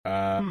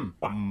Like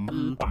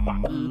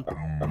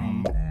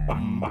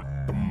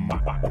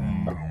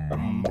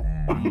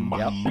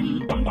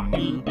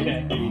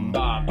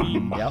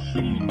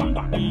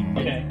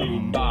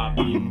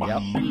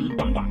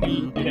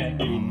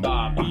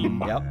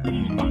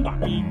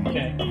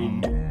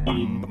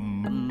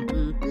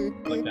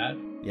that?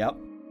 Yep.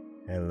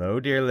 Hello,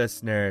 dear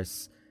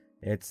listeners.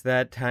 It's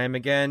that time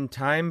again.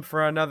 Time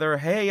for another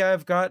Hey,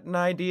 I've Got an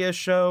Idea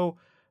show.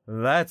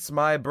 That's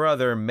my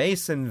brother,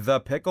 Mason the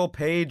Pickle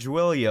Page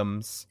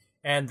Williams.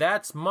 And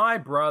that's my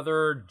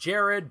brother,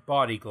 Jared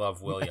Body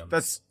Glove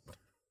Williams.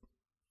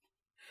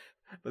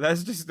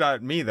 That's just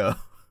not me, though.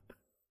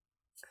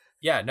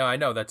 Yeah, no, I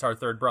know. That's our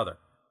third brother.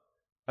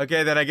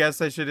 Okay, then I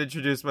guess I should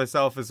introduce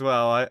myself as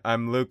well.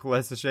 I'm Luke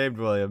Less Ashamed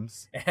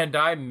Williams. And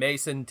I'm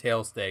Mason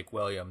Tailsteak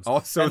Williams.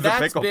 Also and the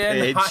that's Pickle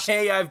been Page.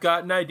 Hey, I've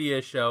Got an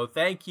Idea show.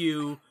 Thank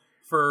you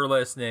for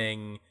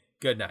listening.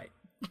 Good night.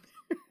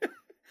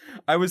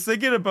 I was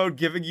thinking about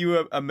giving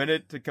you a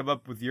minute to come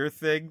up with your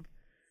thing,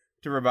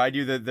 to remind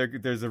you that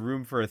there's a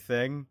room for a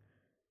thing.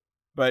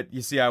 But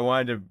you see, I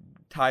wanted to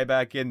tie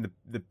back in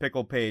the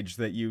pickle page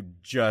that you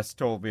just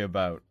told me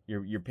about.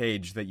 Your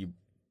page that you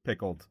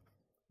pickled.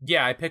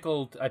 Yeah, I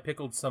pickled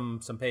some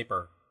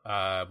paper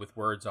with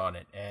words on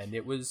it, and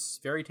it was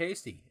very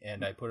tasty,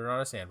 and I put it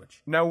on a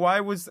sandwich. Now, why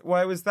was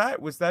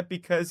that? Was that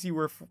because you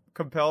were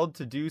compelled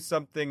to do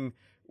something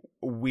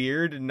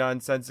weird and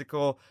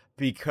nonsensical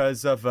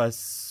because of a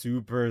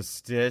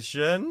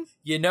superstition?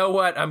 You know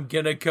what? I'm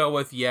gonna go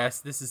with yes.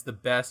 This is the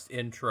best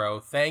intro.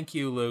 Thank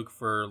you, Luke,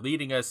 for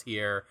leading us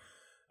here.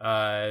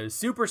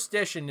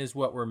 Superstition is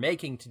what we're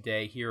making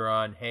today here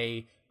on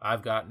Hey,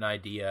 I've Got an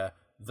Idea,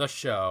 the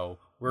show.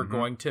 We're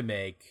going to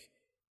make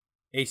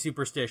a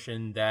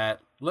superstition that,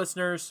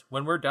 listeners,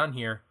 when we're done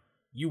here,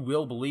 you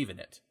will believe in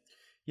it.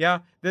 Yeah,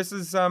 this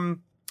is, so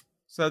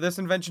this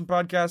invention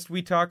podcast,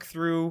 we talk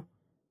through,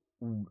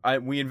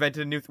 we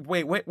invented a new,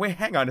 wait,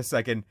 hang on a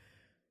second.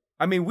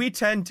 I mean, we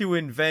tend to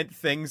invent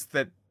things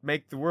that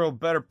make the world a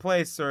better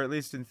place, or at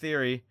least in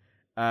theory.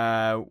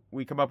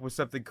 We come up with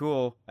something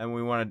cool, and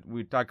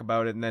we talk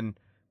about it, and then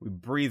we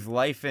breathe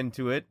life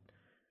into it.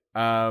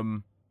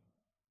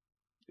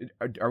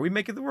 Are we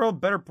making the world a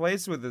better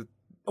place with the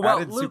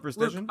added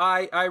superstition? Luke,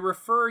 I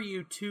refer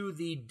you to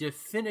the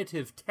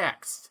definitive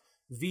text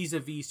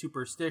vis-a-vis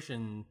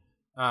superstition.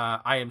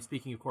 I am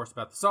speaking, of course,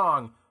 about the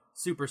song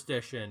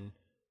Superstition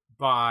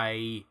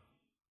by,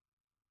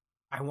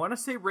 I want to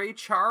say Ray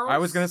Charles? I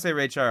was going to say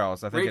Ray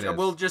Charles. I think it is.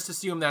 We'll just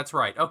assume that's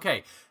right.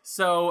 Okay,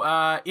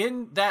 so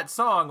in that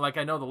song, like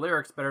I know the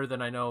lyrics better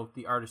than I know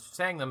the artist who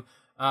sang them,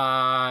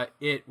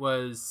 it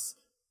was...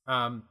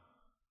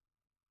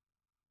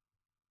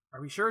 Are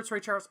we sure it's Ray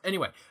Charles?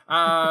 Anyway,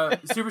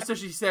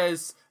 superstition, he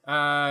says,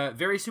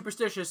 very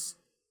superstitious,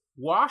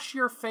 wash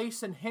your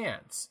face and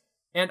hands.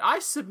 And I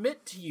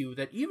submit to you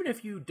that even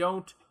if you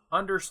don't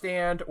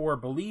understand or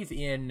believe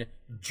in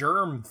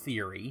germ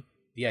theory,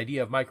 the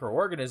idea of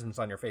microorganisms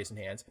on your face and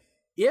hands,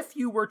 if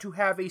you were to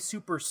have a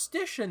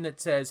superstition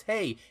that says,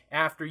 hey,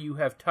 after you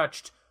have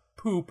touched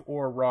poop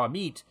or raw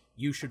meat,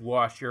 you should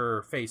wash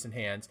your face and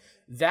hands,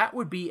 that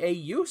would be a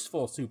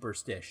useful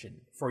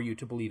superstition for you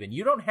to believe in.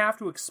 You don't have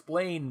to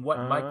explain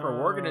what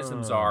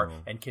microorganisms are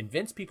and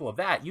convince people of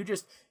that. You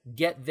just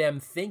get them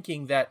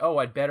thinking that, oh,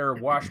 I'd better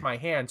wash my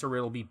hands or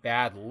it'll be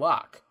bad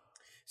luck.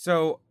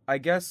 So I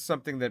guess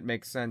something that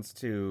makes sense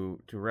to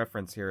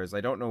reference here is,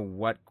 I don't know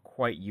what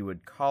quite you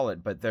would call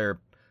it, but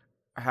there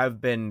have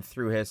been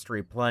through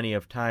history plenty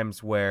of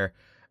times where,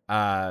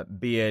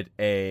 be it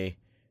a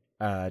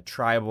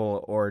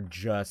tribal or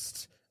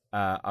just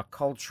a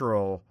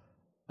cultural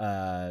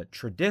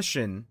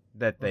tradition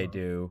that they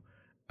do,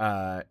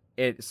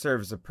 it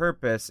serves a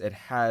purpose, it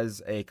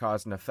has a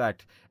cause and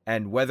effect,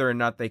 and whether or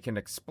not they can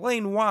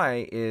explain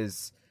why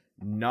is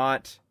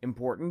not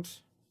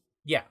important.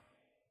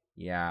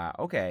 Yeah,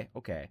 okay.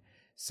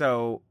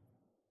 So,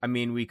 I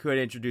mean, we could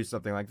introduce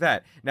something like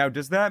that. Now,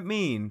 does that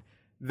mean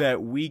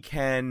that we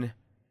can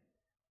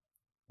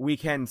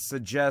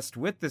suggest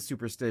with the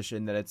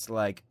superstition that it's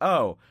like,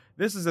 oh,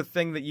 this is a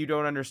thing that you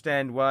don't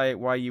understand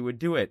why you would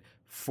do it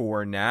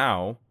for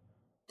now,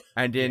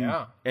 and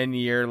in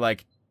year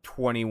like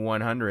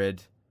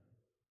 2100,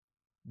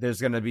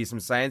 there's going to be some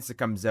science that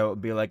comes out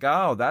and be like,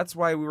 oh, that's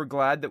why we were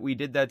glad that we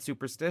did that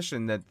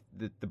superstition that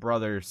the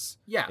brothers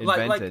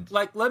invented.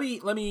 Like let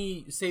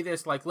me say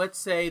this. Like, let's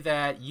say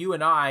that you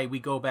and I, we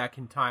go back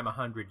in time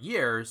 100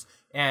 years,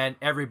 and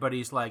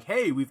everybody's like,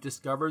 hey, we've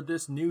discovered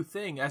this new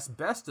thing,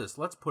 asbestos.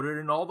 Let's put it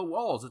in all the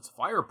walls. It's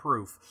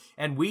fireproof.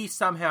 And we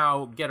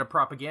somehow get a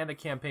propaganda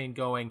campaign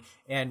going,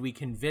 and we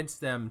convince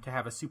them to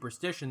have a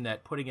superstition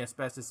that putting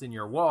asbestos in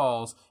your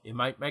walls, it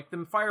might make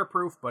them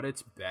fireproof, but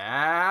it's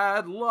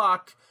bad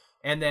luck.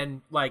 And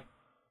then, like,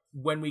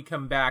 when we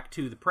come back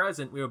to the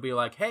present, we'll be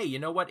like, hey, you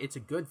know what? It's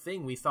a good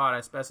thing we thought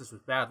asbestos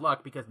was bad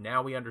luck, because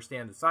now we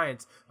understand the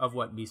science of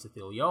what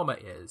mesothelioma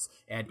is.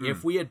 And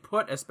if we had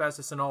put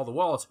asbestos in all the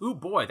walls, ooh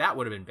boy, that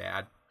would have been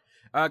bad.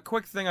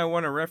 Quick thing I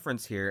want to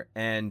reference here,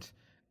 and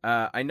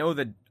I know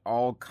that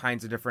all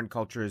kinds of different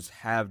cultures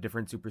have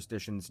different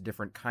superstitions,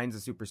 different kinds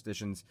of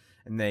superstitions,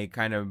 and they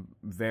kind of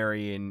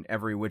vary in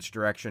every which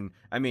direction.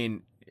 I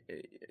mean,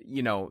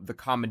 the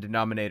common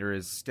denominator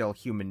is still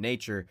human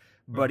nature,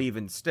 but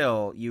even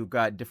still, you've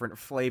got different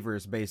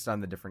flavors based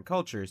on the different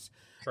cultures.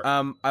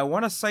 Sure. I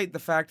want to cite the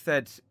fact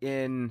that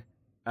in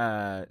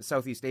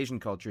Southeast Asian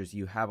cultures,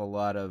 you have a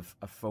lot of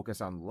a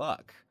focus on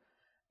luck,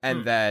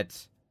 and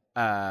that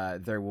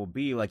there will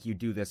be, like, you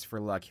do this for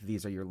luck,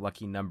 these are your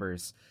lucky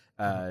numbers,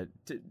 to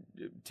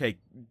take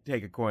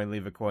a coin,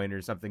 leave a coin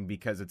or something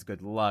because it's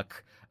good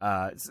luck,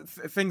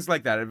 things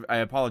like that. I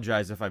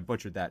apologize if I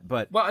butchered that,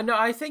 but well, no,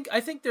 I think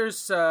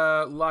there's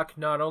luck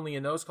not only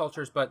in those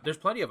cultures, but there's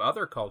plenty of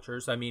other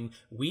cultures. I mean,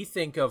 we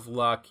think of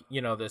luck,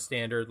 the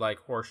standard like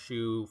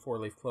horseshoe,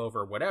 four-leaf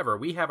clover, whatever.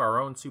 We have our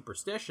own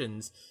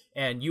superstitions,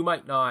 and you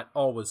might not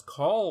always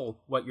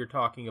call what you're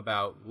talking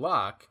about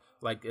luck.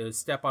 Like,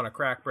 step on a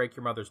crack, break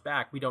your mother's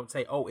back. We don't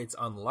say, oh, it's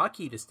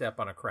unlucky to step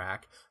on a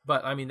crack.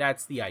 But, I mean,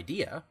 that's the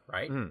idea,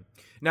 right? Mm.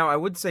 Now, I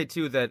would say,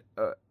 too, that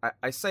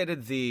I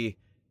cited the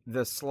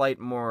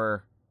slightly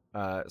more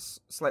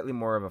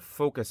of a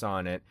focus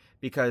on it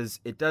because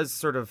it does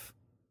sort of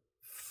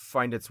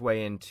find its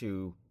way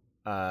into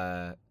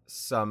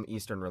some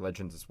Eastern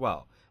religions as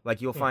well.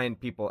 Like, you'll find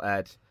people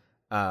at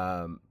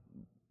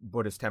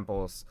Buddhist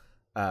temples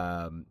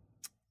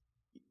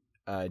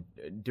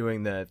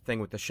doing the thing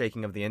with the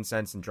shaking of the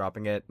incense and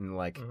dropping it and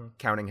like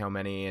counting how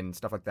many and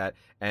stuff like that,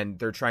 and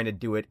they're trying to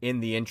do it in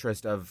the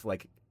interest of,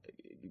 like,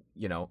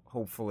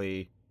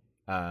 hopefully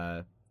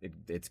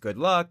it's good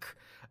luck,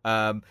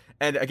 and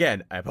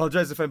again, I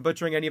apologize if I'm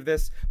butchering any of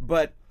this,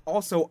 but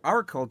also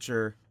our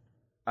culture,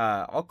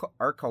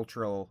 our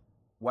cultural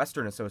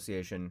Western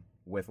association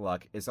with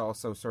luck is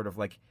also sort of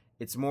like,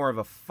 it's more of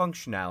a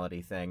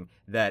functionality thing,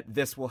 that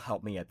this will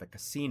help me at the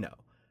casino.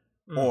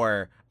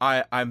 Or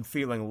I'm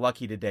feeling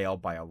lucky today, I'll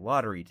buy a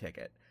lottery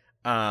ticket.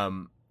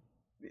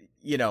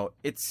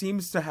 It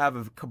seems to have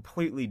a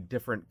completely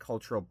different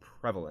cultural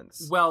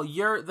prevalence. Well,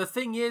 the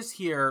thing is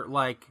here,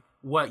 like,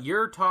 what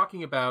you're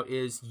talking about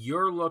is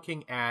you're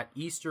looking at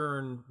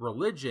Eastern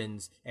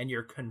religions and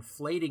you're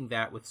conflating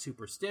that with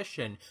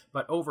superstition.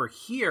 But over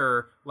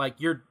here, like,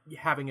 you're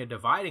having a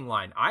dividing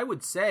line. I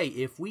would say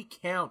if we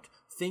count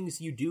things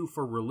you do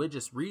for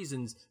religious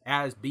reasons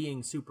as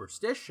being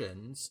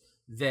superstitions,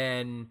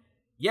 then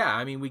yeah,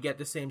 I mean, we get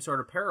the same sort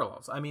of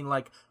parallels. I mean,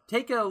 like,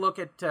 take a look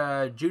at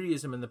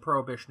Judaism and the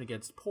prohibition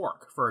against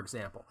pork, for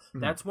example.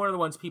 That's one of the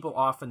ones people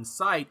often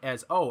cite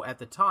as, oh, at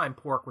the time,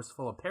 pork was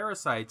full of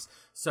parasites,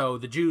 so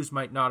the Jews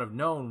might not have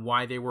known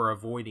why they were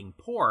avoiding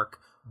pork,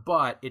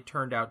 but it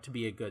turned out to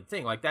be a good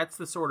thing. Like, that's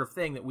the sort of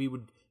thing that we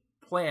would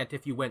plant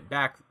if you went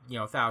back,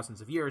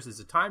 thousands of years as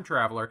a time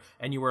traveler,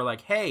 and you were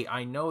like, hey,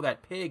 I know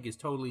that pig is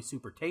totally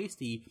super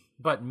tasty,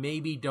 but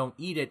maybe don't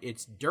eat it,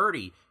 it's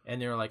dirty.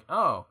 And they're like,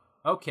 oh,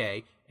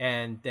 okay,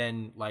 and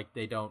then, like,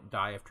 they don't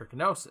die of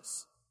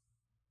trichinosis.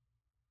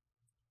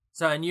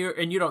 So, and you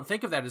don't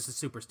think of that as a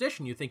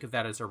superstition, you think of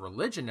that as a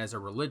religion, as a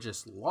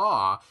religious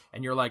law,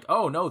 and you're like,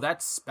 oh, no,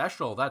 that's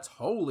special, that's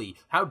holy,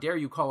 how dare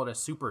you call it a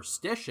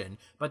superstition?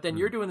 But then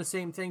you're doing the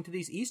same thing to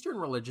these Eastern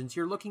religions,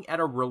 you're looking at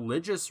a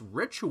religious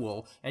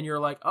ritual, and you're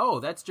like, oh,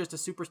 that's just a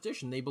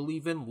superstition, they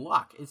believe in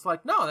luck. It's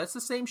like, no, that's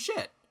the same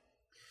shit.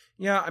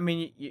 Yeah, I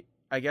mean,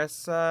 I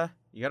guess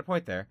you got a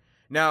point there.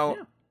 Now,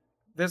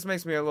 this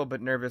makes me a little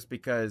bit nervous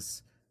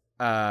because,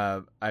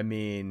 I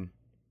mean,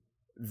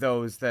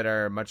 those that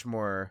are much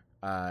more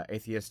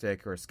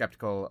atheistic or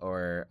skeptical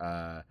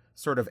or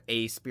sort of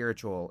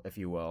aspiritual, if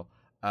you will,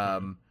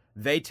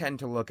 they tend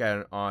to look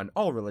on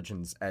all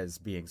religions as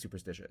being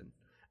superstition.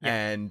 Yeah.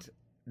 And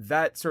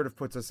that sort of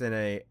puts us in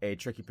a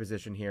tricky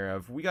position here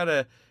of we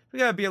gotta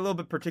be a little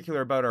bit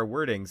particular about our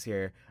wordings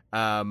here.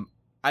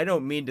 I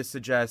don't mean to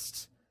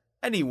suggest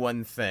any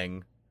one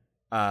thing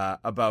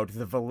about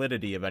the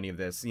validity of any of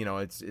this.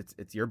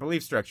 It's your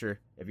belief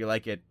structure. If you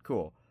like it,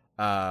 cool.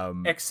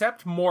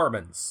 Except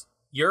Mormons.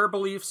 Your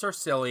beliefs are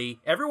silly.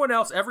 Everyone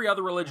else, every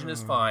other religion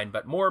is fine,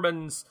 but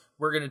Mormons,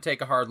 we're going to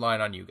take a hard line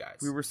on you guys.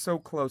 We were so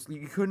close.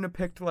 You couldn't have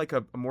picked, like,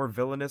 a more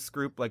villainous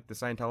group like the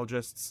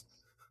Scientologists?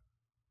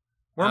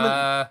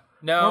 No.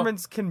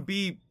 Mormons can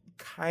be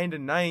kind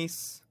of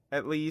nice,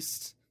 at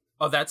least.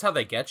 Oh, that's how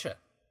they get you.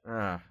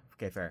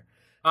 Okay, fair.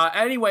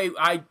 Anyway,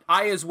 I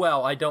as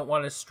well, I don't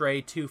want to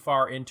stray too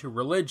far into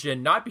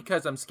religion, not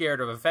because I'm scared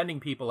of offending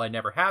people, I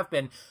never have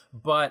been,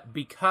 but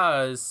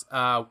because,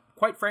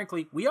 quite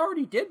frankly, we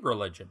already did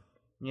religion.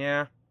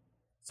 Yeah.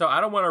 So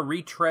I don't want to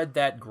retread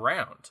that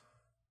ground.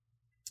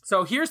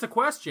 So here's the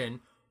question,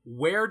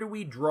 where do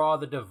we draw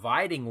the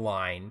dividing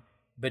line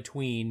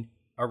between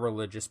a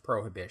religious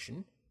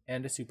prohibition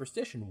and a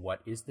superstition?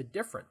 What is the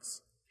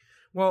difference?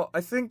 Well,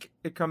 I think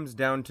it comes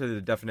down to the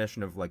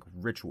definition of, like,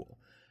 ritual.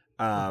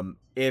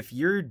 If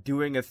you're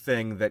doing a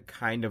thing that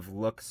kind of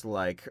looks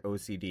like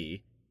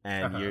OCD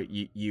and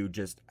you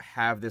just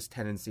have this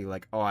tendency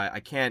like, oh, I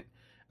can't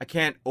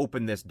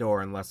open this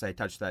door unless I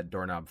touch that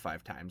doorknob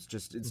 5 times.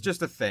 It's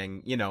just a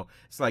thing,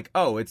 It's like,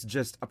 oh, it's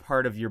just a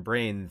part of your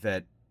brain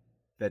that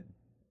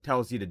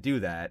tells you to do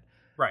that.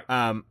 Right.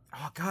 Oh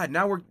God,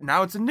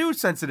 now it's a new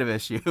sensitive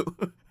issue.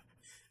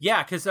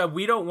 Yeah, because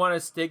we don't want to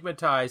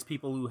stigmatize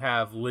people who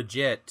have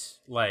legit,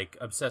 like,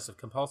 obsessive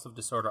compulsive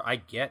disorder. I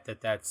get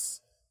that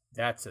that's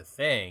a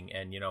thing,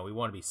 and, we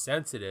want to be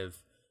sensitive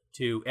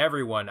to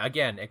everyone,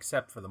 again,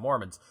 except for the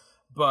Mormons.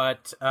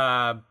 But,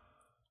 Man,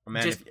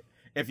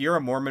 if you're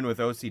a Mormon with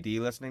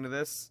OCD listening to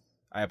this,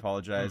 I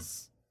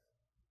apologize.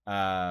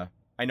 I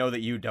know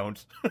that you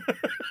don't.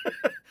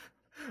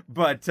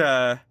 But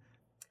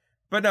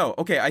no,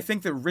 okay, I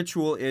think the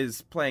ritual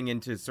is playing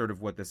into sort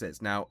of what this is.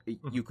 Now,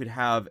 you could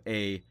have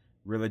a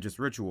religious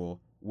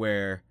ritual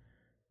where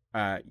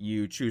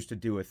you choose to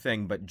do a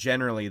thing, but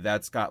generally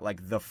that's got,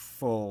 like, the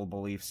full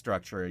belief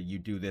structure. You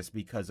do this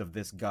because of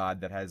this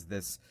God that has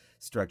this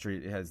structure.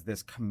 It has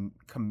this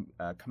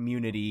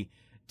community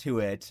to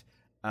it.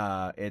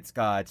 It's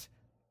got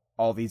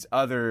all these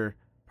other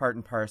part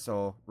and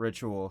parcel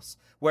rituals.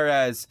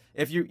 Whereas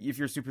if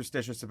you're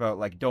superstitious about,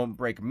 like, don't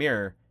break a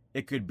mirror,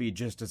 it could be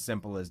just as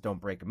simple as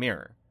don't break a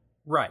mirror.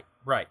 Right.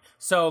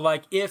 So,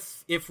 like,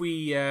 if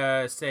we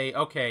say,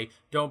 okay,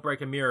 don't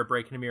break a mirror,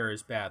 breaking a mirror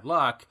is bad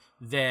luck,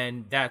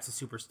 then that's a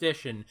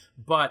superstition.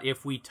 But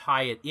if we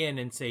tie it in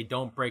and say,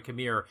 don't break a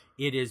mirror,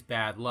 it is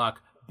bad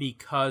luck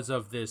because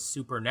of this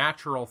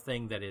supernatural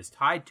thing that is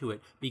tied to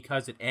it,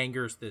 because it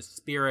angers this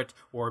spirit,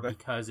 or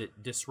because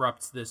it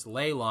disrupts this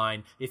ley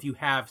line. If you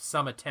have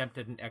some attempt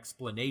at an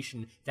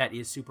explanation that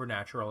is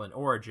supernatural in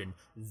origin,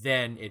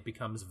 then it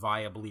becomes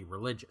viably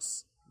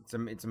religious.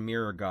 It's a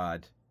mirror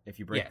god. If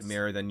you break the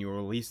mirror, then you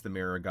release the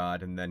mirror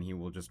god, and then he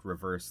will just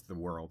reverse the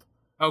world.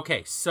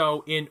 Okay,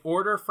 so in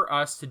order for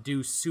us to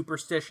do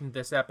superstition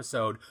this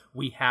episode,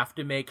 we have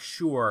to make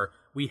sure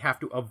we have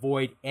to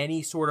avoid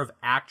any sort of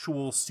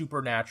actual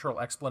supernatural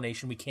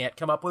explanation. We can't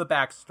come up with a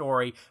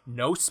backstory.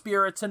 No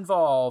spirits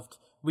involved.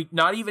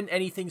 Not even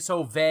anything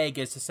so vague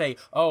as to say,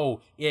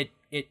 oh, it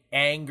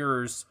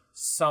angers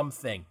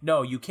something.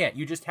 No, you can't.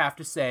 You just have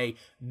to say,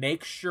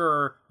 make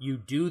sure you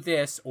do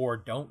this or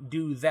don't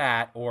do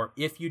that, or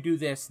if you do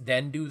this,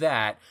 then do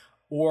that,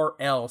 or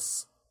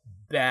else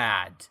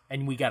bad.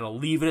 And we gotta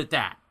leave it at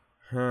that.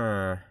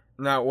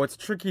 Now, what's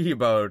tricky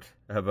about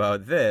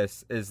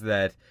this is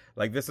that,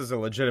 like, this is a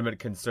legitimate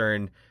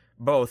concern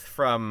both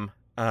from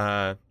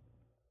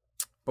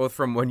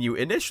when you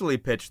initially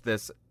pitched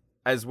this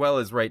as well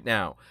as right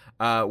now.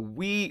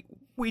 We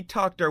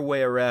talked our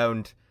way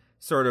around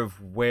sort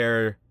of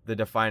where the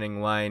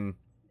defining line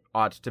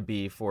ought to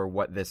be for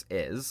what this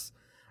is.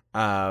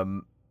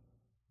 And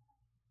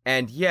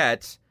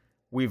yet,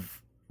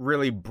 we've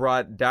really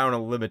brought down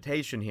a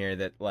limitation here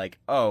that, like,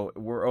 oh,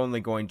 we're only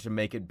going to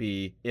make it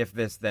be if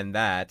this, then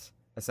that,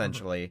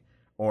 essentially,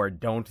 or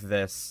don't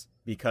this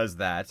because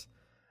that.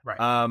 Right.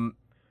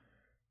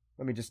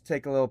 Let me just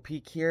take a little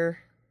peek here,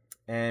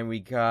 and we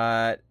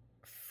got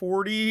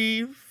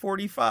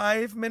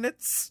 45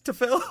 minutes to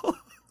fill.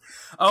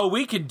 Oh,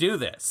 we can do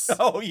this.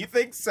 Oh, you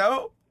think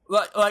so?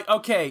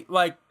 Okay,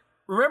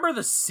 remember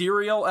the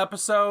Serial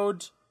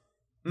episode?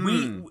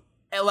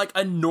 Like,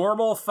 a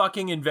normal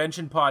fucking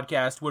invention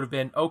podcast would have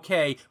been,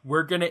 okay,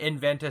 we're gonna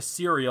invent a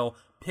cereal,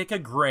 pick a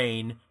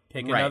grain,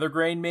 pick another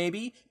grain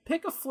maybe,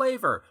 pick a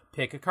flavor,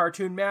 pick a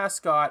cartoon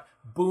mascot,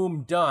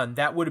 boom, done.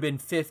 That would have been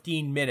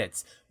 15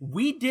 minutes.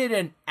 We did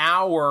an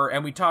hour,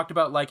 and we talked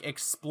about, like,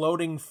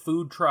 exploding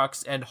food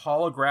trucks and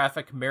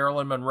holographic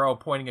Marilyn Monroe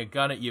pointing a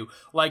gun at you.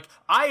 Like,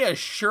 I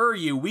assure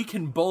you, we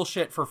can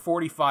bullshit for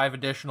 45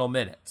 additional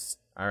minutes.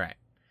 All right.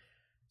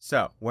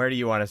 So, where do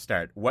you want to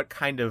start? What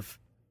kind of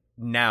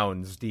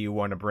nouns do you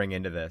want to bring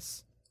into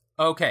this?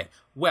 Okay,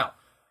 well,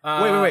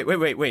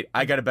 wait.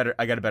 I got a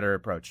better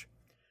approach.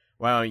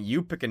 Why don't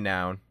you pick a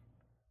noun,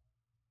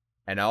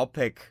 and I'll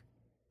pick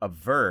a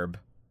verb,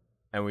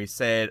 and we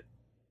say it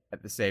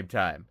at the same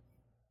time.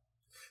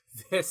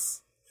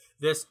 This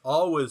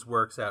always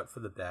works out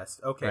for the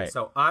best. Okay, right.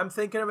 So I'm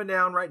thinking of a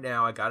noun right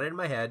now. I got it in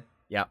my head.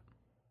 Yep.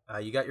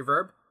 You got your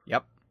verb?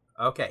 Yep.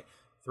 Okay.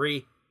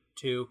 3,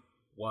 2,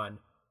 1.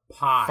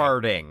 Pie.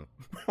 Farting.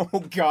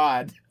 Oh,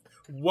 God.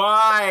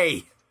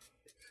 Why?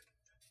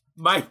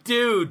 My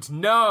dude,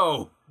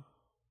 no.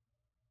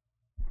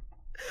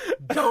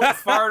 Don't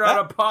fart on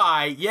a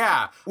pie.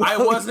 Yeah, I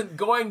wasn't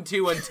going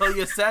to until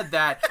you said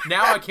that.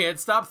 Now I can't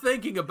stop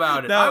thinking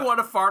about it. No. I want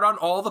to fart on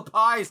all the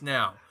pies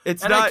now.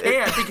 I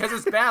can't because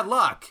it's bad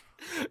luck.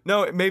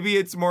 No, maybe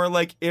it's more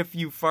like if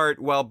you fart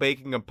while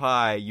baking a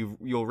pie,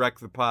 you'll wreck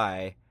the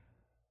pie.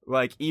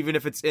 Like, even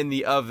if it's in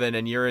the oven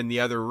and you're in the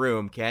other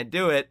room, can't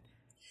do it.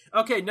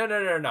 Okay, no.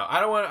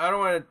 I don't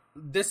want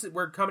to.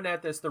 We're coming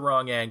at this the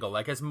wrong angle.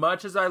 Like, as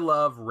much as I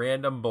love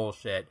random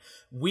bullshit,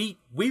 we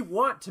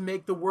want to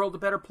make the world a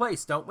better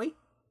place, don't we?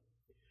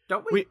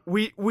 Don't we?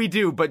 We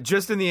do, but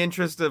just in the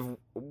interest of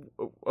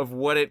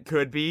what it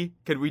could be,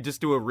 could we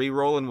just do a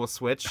re-roll and we'll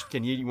switch?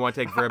 You want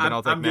to take verb and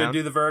I'll take noun? I'm going to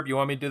do the verb. You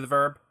want me to do the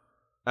verb?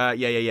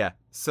 Yeah.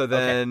 So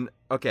then,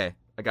 okay,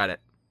 I got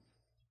it.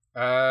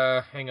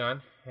 Hang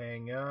on.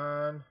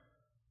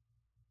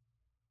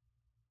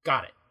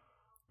 Got it.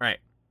 All right.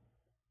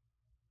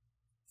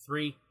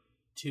 3,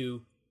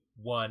 2,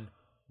 1.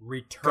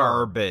 return.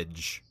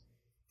 Garbage.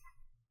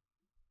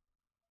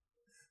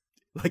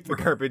 Like the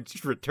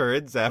garbage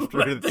returns after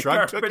Let the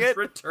truck took it?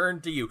 return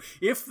to you.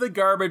 If the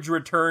garbage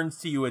returns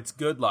to you, it's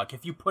good luck.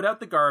 If you put out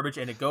the garbage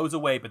and it goes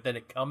away, but then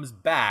it comes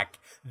back,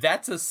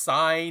 that's a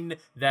sign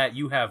that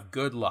you have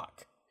good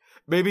luck.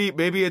 Maybe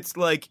it's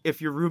like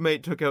if your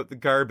roommate took out the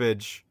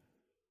garbage,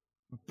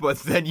 but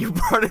then you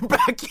brought it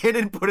back in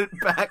and put it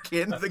back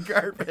in the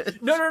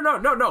garbage.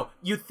 No.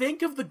 You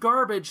think of the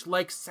garbage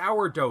like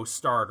sourdough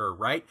starter,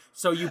 right?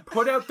 So you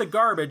put out the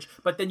garbage,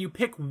 but then you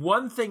pick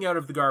one thing out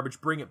of the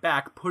garbage, bring it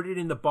back, put it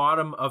in the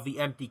bottom of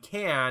the empty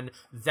can.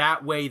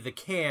 That way the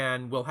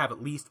can will have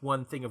at least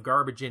one thing of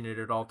garbage in it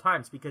at all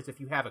times. Because if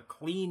you have a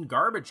clean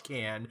garbage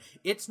can,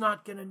 it's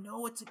not going to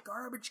know it's a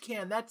garbage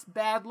can. That's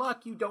bad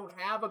luck. You don't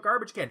have a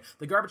garbage can.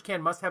 The garbage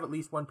can must have at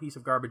least one piece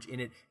of garbage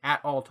in it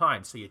at all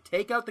times. So you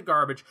take out the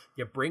garbage,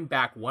 you bring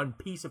back one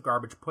piece of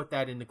garbage, put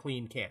that in the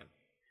clean can.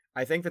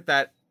 I think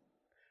that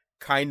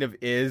kind of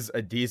is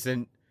a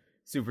decent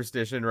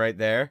superstition right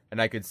there, and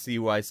I could see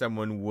why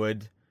someone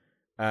would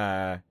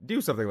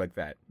do something like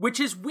that. Which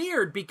is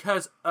weird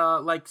because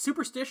like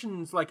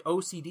superstitions like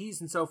OCDs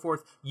and so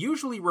forth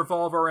usually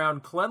revolve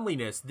around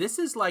cleanliness. This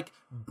is like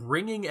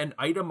bringing an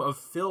item of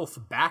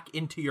filth back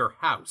into your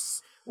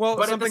house. Well,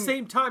 but at the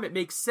same time, it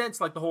makes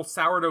sense, like the whole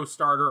sourdough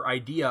starter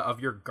idea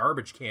of your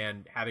garbage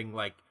can having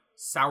like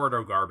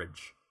sourdough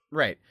garbage.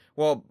 Right.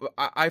 Well,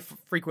 I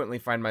frequently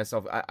find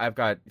myself, I've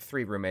got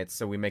 3 roommates,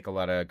 so we make a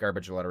lot of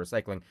garbage, a lot of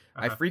recycling.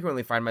 I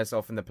frequently find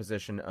myself in the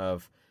position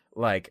of,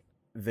 like,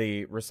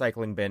 the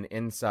recycling bin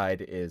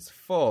inside is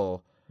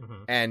full,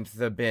 and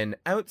the bin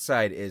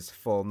outside is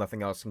full,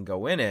 nothing else can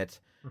go in it.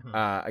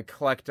 I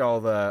collect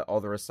all the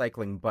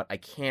recycling, but I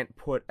can't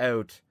put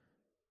out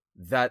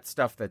that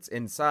stuff that's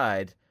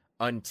inside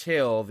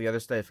until the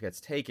other stuff gets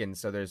taken,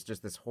 so there's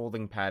just this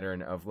holding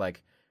pattern of,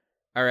 like,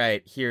 all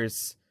right,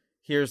 here's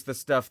the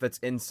stuff that's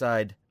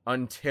inside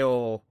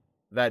until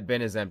that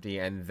bin is empty,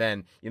 and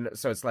then,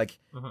 so it's like,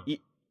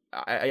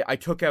 I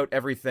took out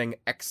everything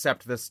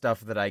except the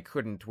stuff that I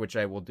couldn't, which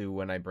I will do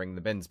when I bring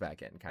the bins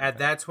back in. And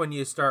that's when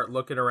you start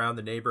looking around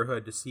the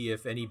neighborhood to see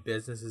if any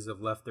businesses have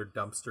left their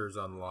dumpsters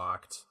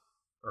unlocked,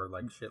 or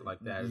like shit like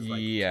that. It's like,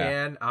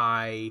 can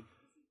I,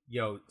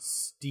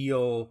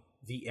 steal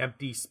the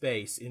empty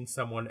space in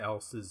someone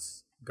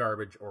else's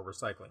garbage or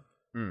recycling?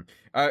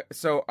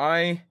 So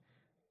I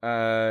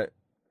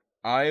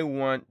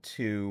want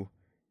to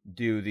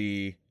do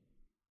the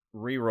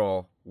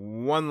reroll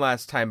one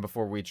last time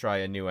before we try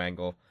a new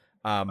angle.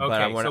 But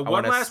I want to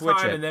one last switch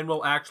time, it. and then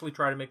we'll actually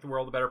try to make the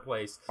world a better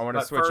place. I want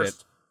to switch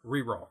first, it.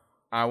 Reroll.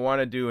 I want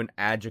to do an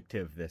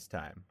adjective this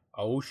time.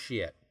 Oh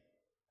shit!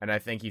 And I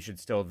think you should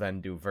still then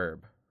do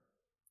verb.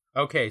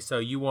 Okay, so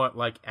you want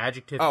like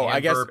adjective,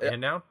 verb,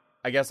 and noun?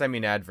 I guess I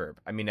mean adverb.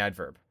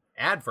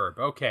 Adverb.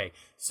 Okay,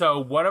 so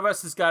one of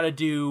us has got to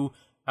do.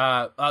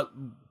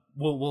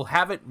 We'll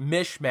have it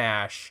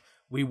mishmash.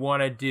 We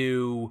want to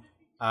do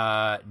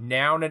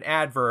noun and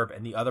adverb,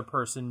 and the other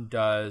person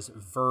does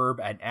verb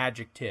and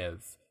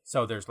adjective.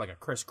 So there's like a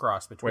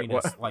crisscross between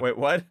us. Wait,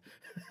 what?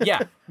 Yeah,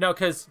 no,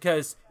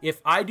 because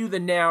if I do the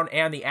noun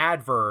and the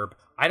adverb,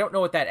 I don't know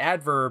what that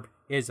adverb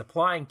is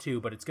applying to,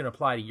 but it's going to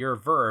apply to your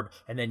verb,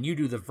 and then you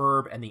do the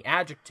verb and the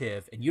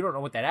adjective, and you don't know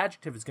what that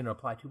adjective is going to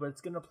apply to, but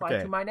it's going to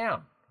apply to my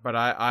noun. But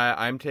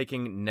I'm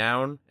taking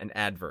noun and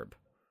adverb.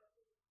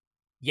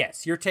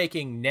 Yes, you're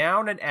taking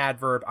noun and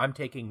adverb. I'm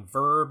taking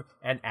verb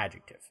and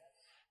adjective.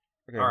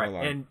 Okay, all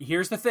right, and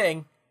here's the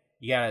thing.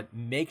 You got to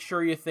make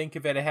sure you think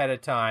of it ahead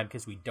of time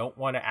because we don't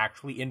want to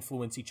actually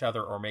influence each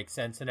other or make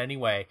sense in any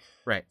way.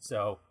 Right.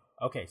 So,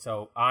 okay,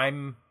 so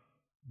I'm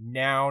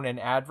noun and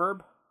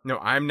adverb? No,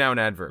 I'm noun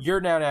adverb.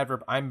 You're noun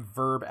adverb. I'm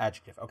verb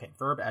adjective. Okay,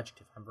 verb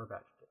adjective. I'm verb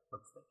adjective.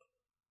 Let's think.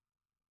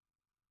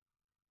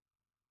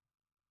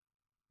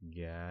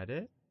 Got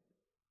it?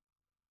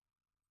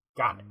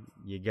 Got it.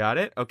 You got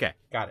it? Okay.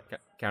 Got it.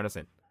 Count us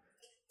in.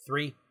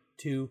 3,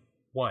 2,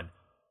 1.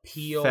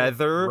 Peel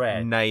feather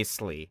red.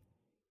 Nicely.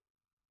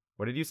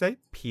 What did you say?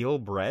 Peel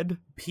bread?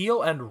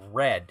 Peel and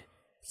red.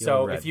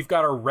 Red. If you've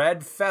got a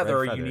red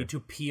feather, you need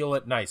to peel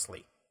it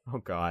nicely. Oh,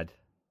 God.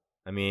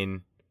 I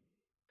mean,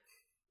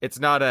 it's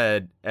not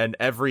an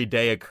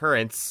everyday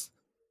occurrence,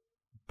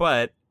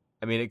 but,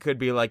 I mean, it could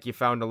be like you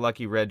found a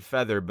lucky red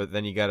feather, but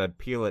then you gotta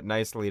peel it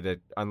nicely to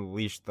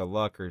unleash the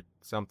luck or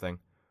something.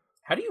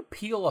 How do you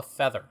peel a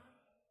feather?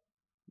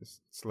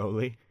 Just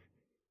slowly.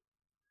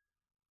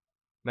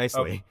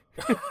 Nicely.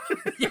 Okay.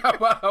 Yeah,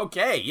 well,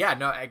 okay. Yeah,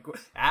 no,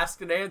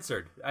 asked and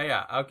answered.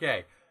 Yeah,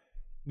 okay.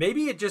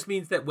 Maybe it just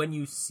means that when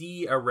you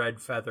see a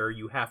red feather,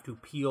 you have to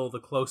peel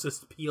the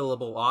closest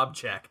peelable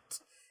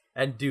object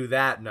and do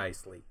that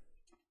nicely.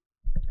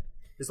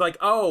 It's like,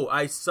 oh,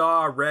 I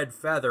saw a red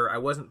feather. I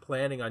wasn't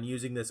planning on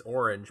using this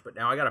orange, but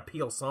now I gotta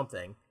peel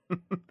something.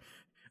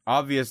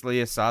 Obviously,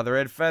 you saw the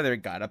red feather.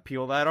 Gotta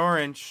peel that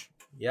orange.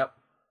 Yep.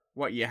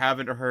 What, you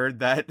haven't heard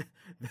that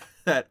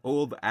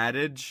old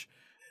adage?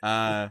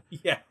 Yeah,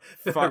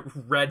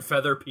 red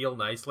feather peel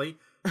nicely.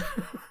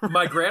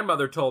 My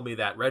grandmother told me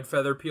that. Red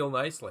feather peel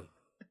nicely.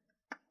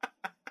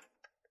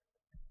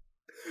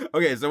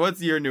 Okay, so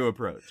what's your new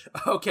approach?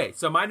 Okay,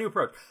 so my new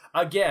approach.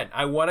 Again,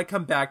 I want to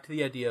come back to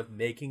the idea of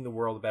making the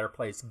world a better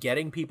place,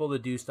 getting people to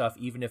do stuff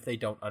even if they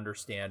don't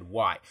understand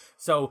why.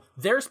 So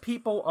there's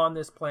people on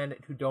this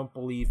planet who don't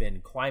believe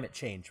in climate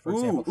change, for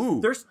example.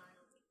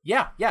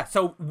 Yeah.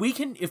 So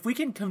if we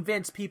can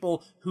convince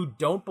people who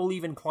don't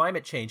believe in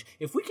climate change,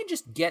 if we can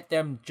just get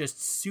them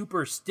just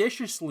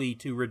superstitiously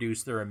to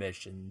reduce their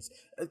emissions,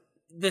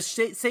 the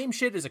same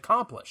shit is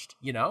accomplished,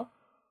 you know?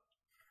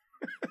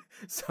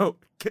 So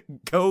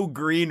go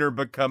green or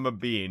become a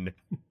bean.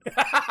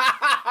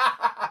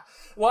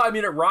 Well, I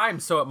mean, it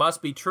rhymes, so it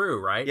must be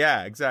true, right?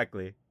 Yeah,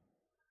 exactly.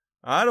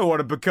 I don't want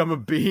to become a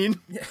bean.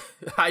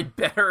 I'd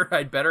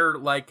better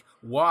like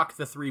walk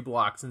the 3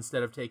 blocks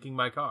instead of taking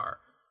my car.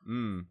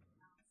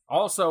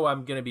 Also,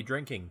 I'm going to be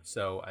drinking,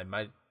 so I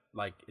might,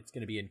 it's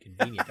going to be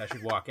inconvenient. I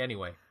should walk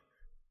anyway.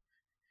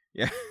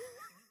 Yeah.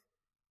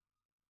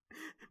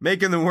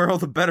 Making the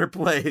world a better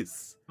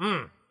place.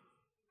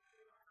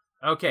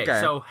 Okay,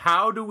 so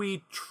how do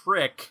we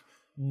trick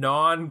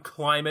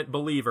non-climate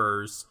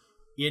believers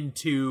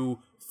into,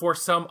 for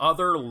some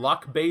other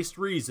luck-based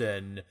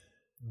reason,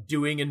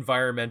 doing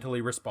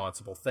environmentally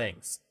responsible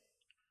things?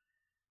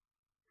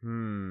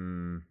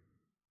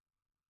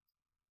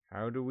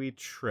 How do we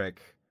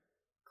trick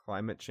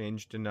climate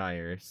change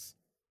deniers?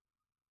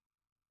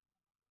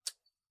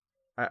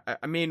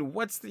 I mean,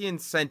 what's the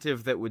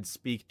incentive that would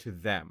speak to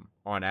them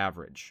on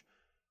average?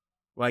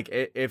 Like,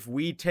 if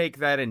we take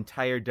that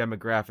entire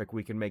demographic,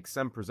 we can make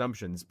some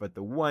presumptions, but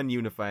the one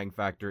unifying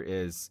factor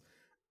is,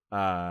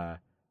 it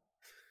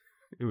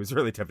was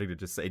really tempting to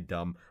just say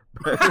dumb,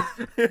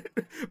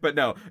 but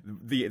no,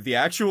 the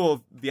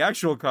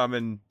actual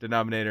common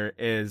denominator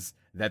is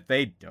that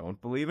they don't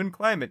believe in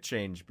climate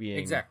change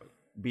being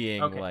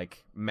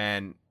like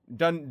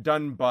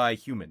done by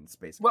humans,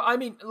 basically. Well, I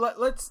mean,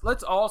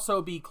 let's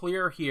also be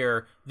clear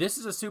here. This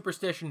is a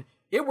superstition.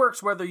 It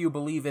works whether you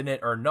believe in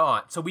it or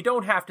not. So we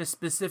don't have to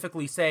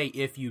specifically say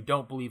if you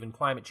don't believe in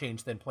climate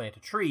change, then plant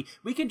a tree.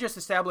 We can just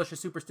establish a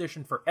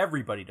superstition for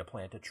everybody to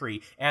plant a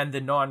tree, and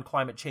the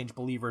non-climate change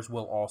believers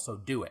will also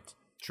do it.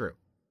 True.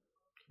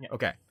 Yeah.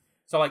 Okay.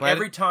 So like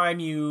every time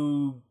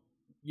you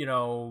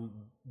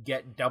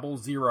get double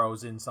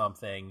zeros in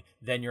something,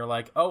 then you're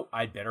like, oh,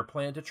 I'd better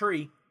plant a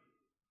tree.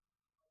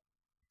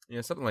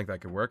 Yeah, something like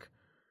that could work.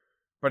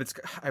 But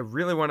I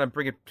really want to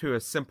bring it to a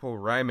simple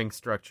rhyming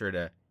structure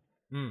to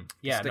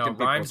yeah, no,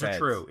 rhymes are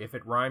true. If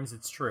it rhymes,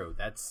 it's true.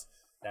 That's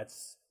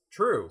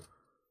true.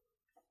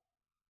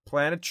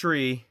 Plant a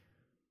tree,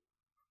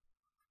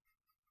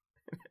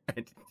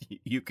 and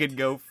you can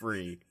go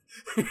free.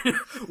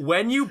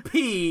 When you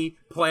pee,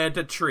 plant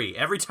a tree.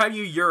 Every time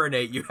you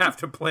urinate, you have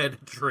to plant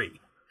a tree.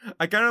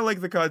 I kind of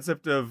like the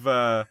concept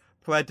of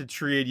plant a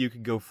tree and you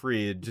can go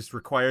free. It just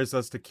requires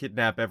us to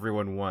kidnap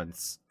everyone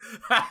once.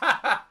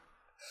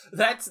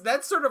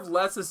 That's sort of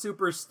less a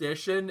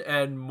superstition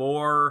and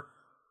more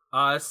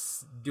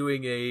us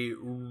doing a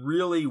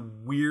really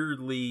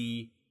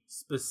weirdly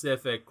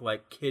specific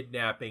like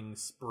kidnapping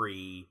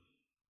spree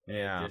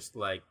and just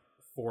like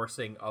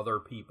forcing other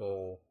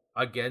people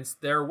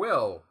against their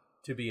will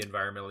to be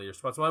environmentally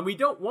responsible. And we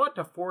don't want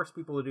to force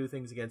people to do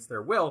things against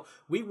their will.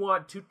 We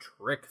want to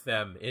trick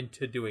them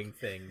into doing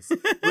things,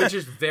 which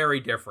is very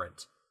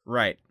different.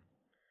 Right.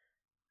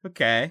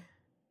 Okay.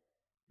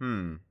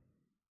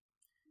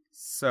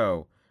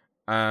 So,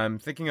 I'm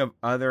thinking of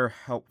other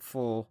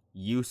helpful,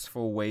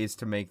 useful ways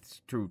to make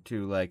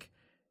to like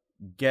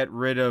get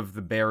rid of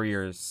the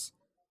barriers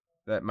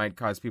that might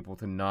cause people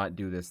to not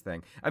do this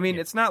thing. I mean,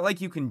 it's not like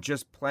you can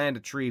just plant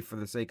a tree for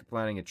the sake of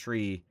planting a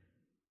tree.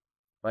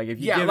 Like if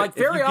you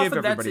very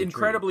often that's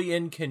incredibly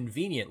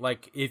inconvenient.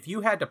 Like if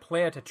you had to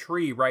plant a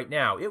tree right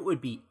now, it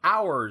would be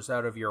hours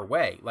out of your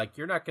way. Like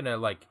you're not gonna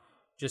like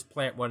just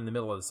plant one in the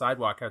middle of the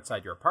sidewalk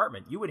outside your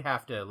apartment. You would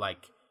have to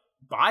like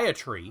buy a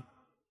tree.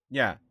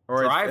 Yeah.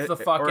 Or drive the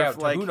fuck out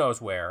to who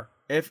knows where.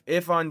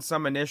 If on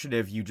some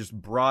initiative you just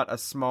brought a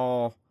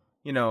small,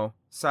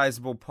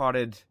 sizable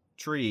potted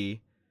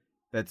tree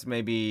that's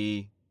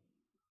maybe,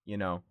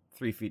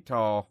 3 feet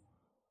tall,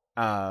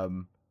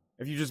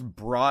 if you just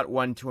brought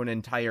one to an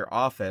entire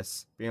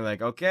office, being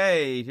like,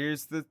 okay,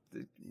 here's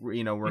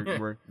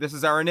we're this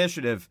is our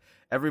initiative.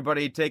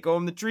 Everybody take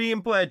home the tree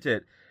and plant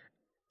it.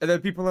 And then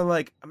people are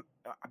like,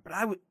 but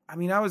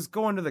I was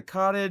going to the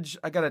cottage.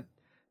 I gotta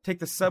take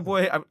the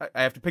subway.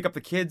 I have to pick up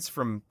the kids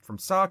from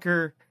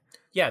soccer.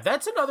 Yeah,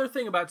 that's another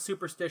thing about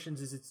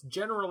superstitions is it's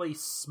generally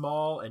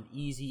small and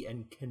easy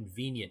and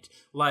convenient.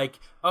 Like,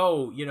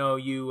 oh,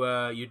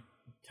 you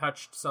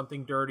touched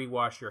something dirty,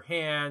 wash your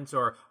hands,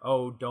 or,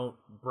 oh, don't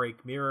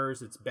break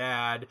mirrors, it's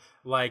bad.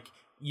 Like,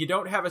 you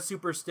don't have a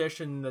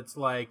superstition that's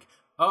like,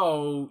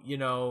 oh,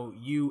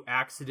 you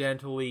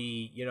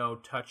accidentally,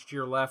 touched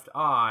your left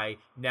eye,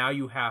 now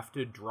you have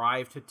to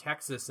drive to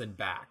Texas and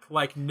back.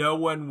 Like, no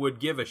one would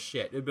give a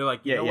shit. It'd be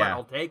like, what,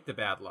 I'll take the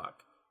bad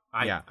luck.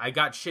 I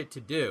got shit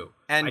to do.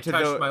 And I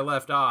touched my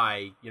left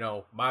eye,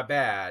 my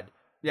bad.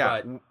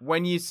 Yeah, but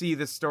when you see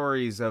the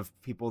stories of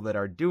people that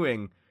are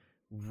doing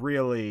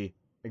really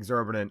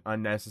exorbitant,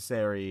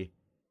 unnecessary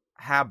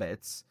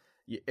habits,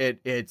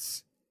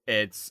 it's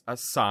a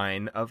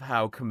sign of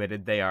how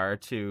committed they are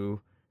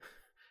to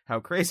how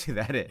crazy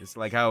that is.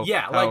 Like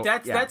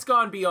that's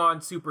gone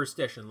beyond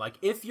superstition. Like,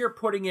 if you're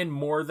putting in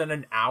more than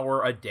an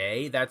hour a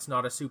day, that's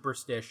not a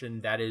superstition.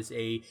 That is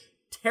a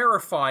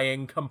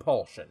terrifying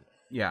compulsion.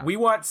 Yeah. We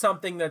want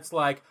something that's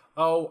like,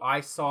 oh,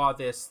 I saw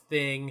this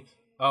thing.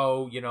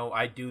 Oh,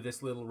 I do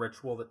this little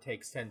ritual that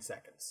takes 10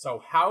 seconds.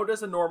 So how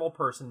does a normal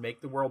person make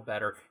the world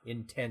better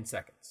in 10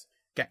 seconds?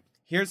 Okay.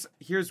 Here's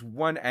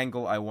one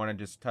angle I want to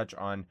just touch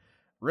on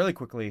really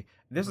quickly.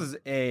 This is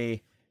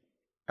a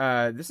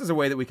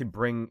way that we could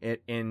bring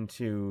it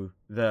into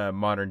the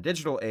modern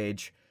digital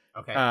age.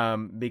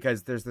 Okay.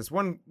 Because there's this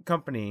one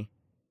company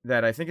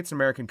that I think it's an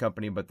American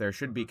company, but there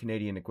should be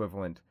Canadian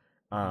equivalent.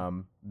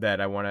 That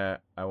I want to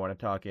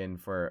talk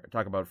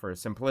about for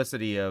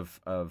simplicity of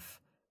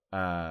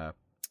how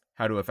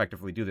to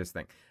effectively do this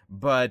thing.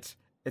 But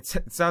it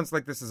sounds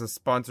like this is a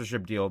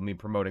sponsorship deal, me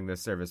promoting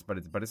this service, but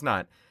it's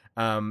not.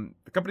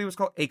 The company was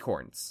called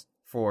Acorns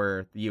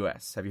for the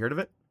US. Have you heard of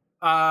it?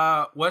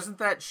 Wasn't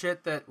that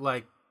shit that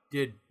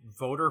did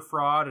voter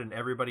fraud and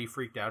everybody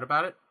freaked out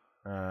about it?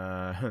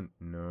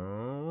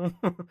 No.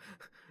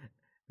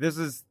 This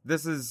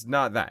is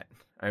not that.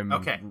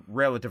 I'm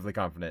relatively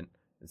confident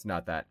it's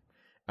not that.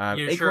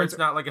 You're sure it's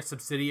not like a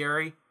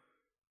subsidiary?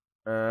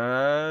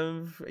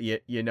 I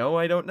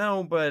don't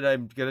know, but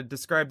I'm gonna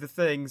describe the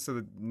thing so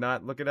that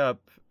not look it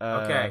up.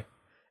 Okay.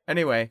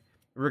 Anyway,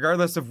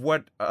 regardless of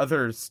what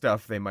other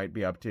stuff they might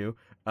be up to,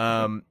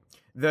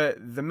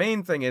 the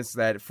main thing is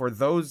that for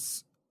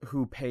those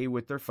who pay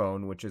with their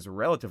phone, which is a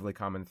relatively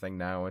common thing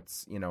now,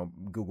 it's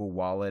Google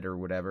Wallet or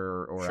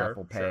whatever, or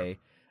Apple Pay.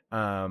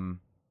 Sure.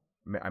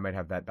 I might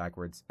have that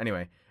backwards.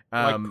 Anyway.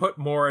 Put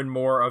more and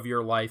more of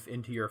your life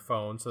into your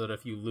phone so that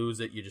if you lose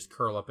it, you just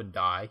curl up and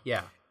die.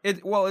 Yeah.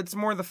 It's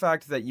more the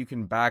fact that you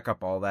can back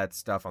up all that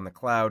stuff on the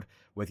cloud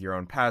with your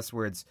own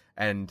passwords,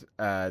 and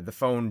the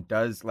phone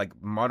does,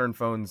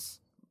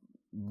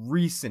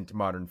 recent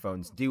modern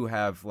phones do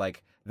have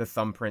the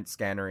thumbprint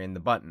scanner in the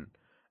button.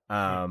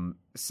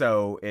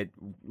 So it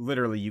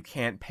literally, you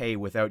can't pay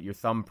without your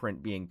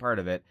thumbprint being part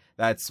of it.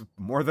 That's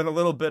more than a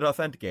little bit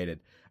authenticated.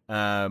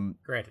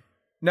 Granted.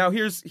 Now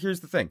here's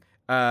the thing.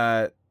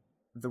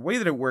 The way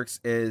that it works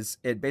is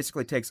it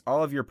basically takes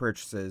all of your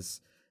purchases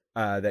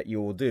that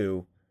you will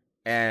do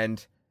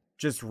and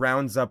just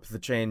rounds up the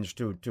change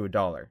to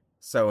 $1.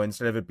 So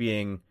instead of it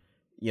being,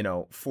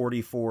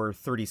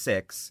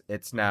 44.36,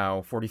 it's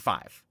now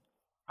 45.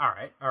 All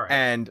right.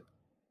 And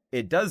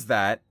it does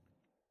that,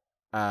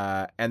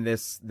 and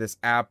this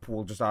app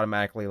will just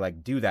automatically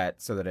do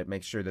that, so that it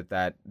makes sure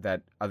that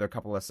other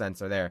couple of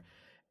cents are there,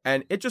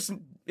 and it just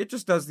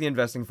does the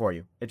investing for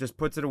you. It just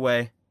puts it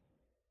away.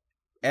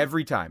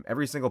 Every time,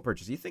 every single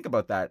purchase. You think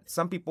about that.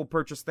 Some people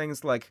purchase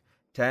things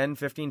 10,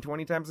 15,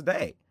 20 times a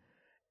day.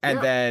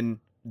 And then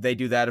they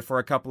do that for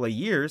a couple of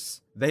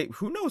years.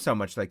 Who knows how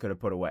much they could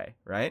have put away,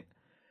 right?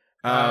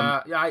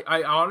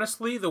 I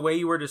honestly, the way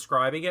you were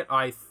describing it,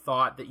 I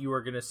thought that you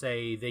were going to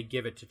say they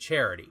give it to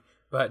charity.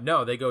 But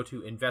no, they go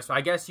to invest. I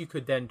guess you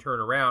could then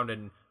turn around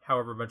and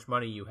however much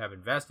money you have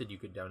invested, you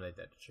could donate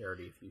that to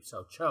charity if you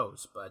so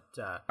chose. But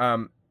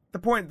the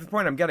point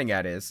I'm getting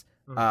at is,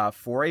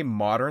 for a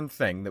modern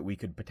thing that we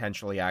could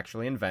potentially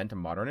actually invent, a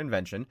modern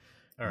invention,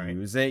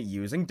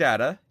 using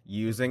data,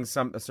 using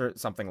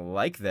something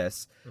like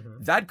this,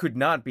 that could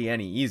not be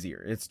any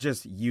easier. It's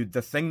just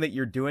the thing that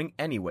you're doing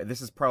anyway. This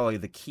is probably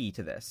the key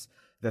to this.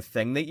 The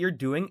thing that you're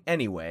doing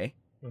anyway,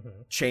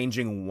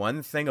 changing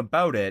one thing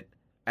about it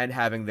and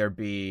having there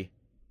be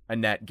a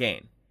net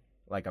gain,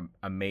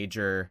 a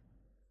major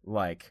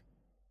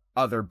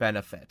other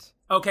benefit.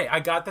 Okay, I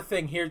got the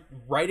thing here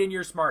right in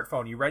your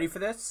smartphone. You ready for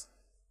this?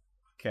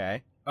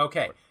 Okay.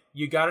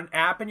 You got an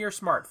app in your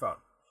smartphone.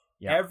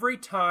 Yep. Every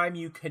time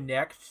you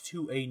connect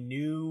to a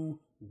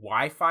new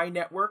Wi-Fi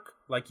network,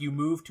 you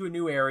move to a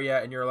new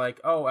area and you're like,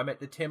 oh, I'm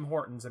at the Tim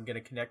Hortons, I'm going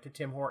to connect to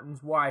Tim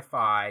Hortons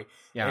Wi-Fi.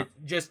 Yeah. It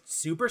just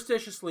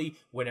superstitiously,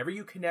 whenever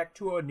you connect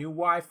to a new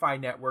Wi-Fi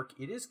network,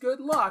 it is good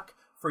luck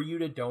for you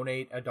to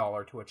donate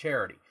 $1 to a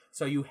charity.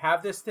 So you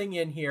have this thing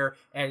in here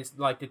and it's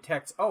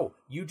detects, oh,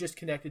 you just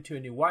connected to a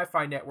new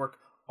Wi-Fi network.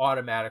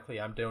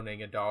 Automatically, I'm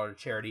donating $1 to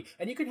charity.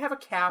 And you can have a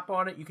cap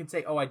on it. You can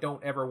say, oh, I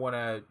don't ever want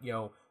to,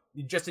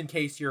 just in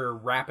case you're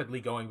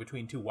rapidly going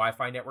between two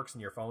Wi-Fi networks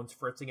and your phone's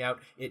fritzing out,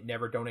 it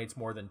never donates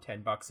more than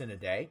 $10 in a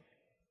day.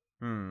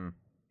 And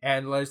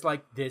it's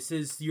this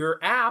is your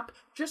app.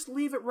 Just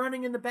leave it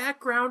running in the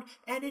background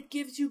and it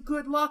gives you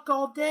good luck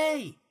all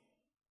day.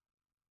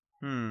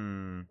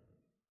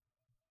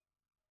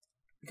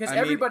 Because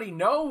everybody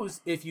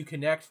knows if you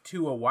connect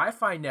to a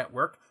Wi-Fi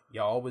network,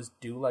 you always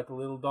do a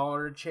little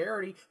 $1 to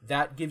charity.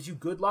 That gives you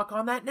good luck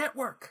on that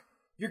network.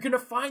 You're going to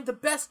find the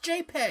best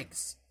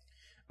JPEGs.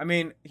 I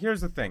mean, here's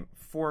the thing.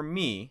 For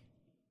me,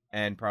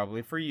 and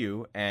probably for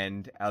you,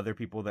 and other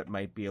people that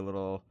might be a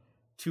little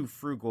too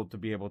frugal to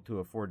be able to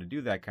afford to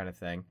do that kind of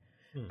thing,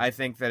 I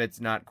think that it's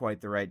not quite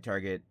the right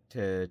target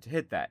to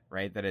hit that,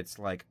 right? That it's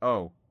that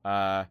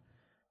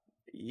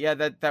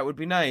would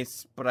be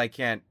nice, but I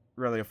can't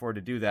really afford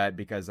to do that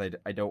because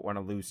I don't want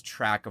to lose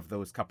track of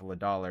those couple of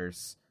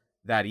dollars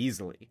that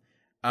easily.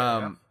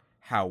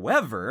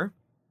 However,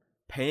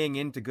 paying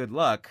into good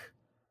luck,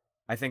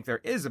 I think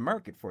there is a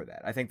market for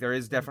that. I think there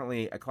is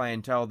definitely a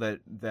clientele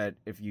that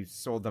if you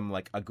sold them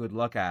like a good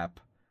luck app,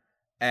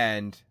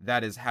 and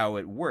that is how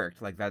it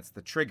worked, like that's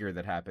the trigger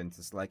that happens.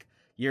 It's like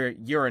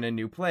you're in a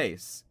new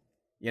place,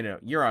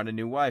 you're on a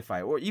new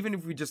Wi-Fi, or even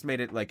if we just made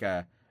it like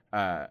a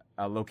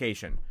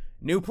location,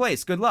 new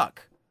place, good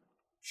luck.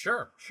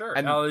 Sure.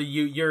 And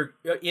You're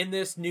in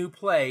this new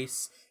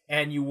place,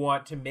 and you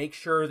want to make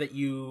sure that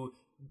you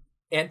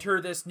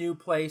enter this new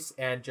place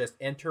and just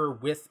enter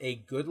with a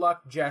good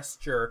luck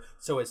gesture.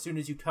 So as soon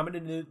as you come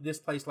into this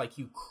place, like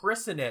you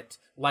christen it,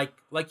 like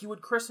you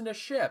would christen a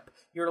ship.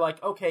 You're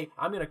like, okay,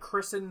 I'm going to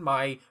christen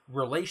my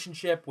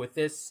relationship with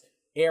this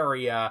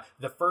area.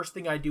 The first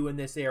thing I do in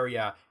this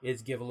area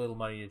is give a little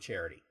money to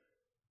charity.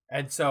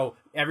 And so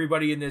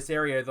everybody in this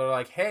area, they're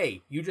like,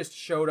 hey, you just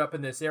showed up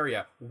in this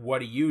area. What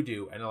do you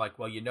do? And they're like,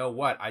 well, you know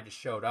what? I just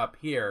showed up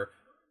here.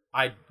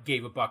 I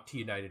gave $1 to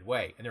United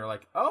Way. And they're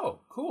like, oh,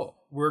 cool.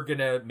 We're going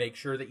to make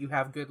sure that you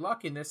have good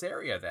luck in this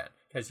area then,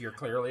 because you're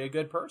clearly a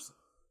good person.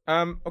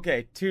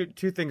 Okay,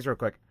 two things real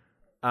quick.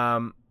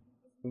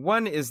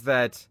 One is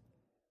that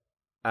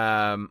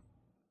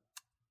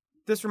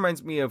this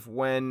reminds me of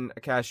when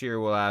a cashier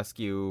will ask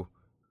you,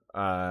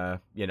 do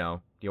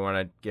you want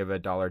to give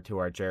 $1 to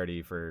our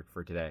charity for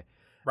today?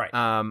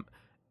 Right.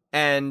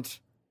 And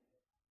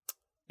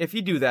if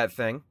you do that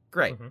thing,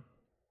 great. Mm-hmm.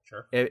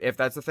 Sure. If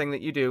that's the thing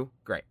that you do,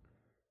 great.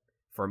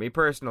 For me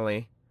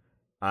personally,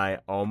 I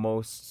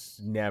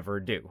almost never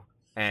do.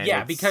 And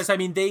yeah, because, I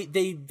mean,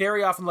 they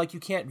very often, like, you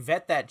can't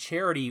vet that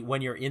charity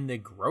when you're in the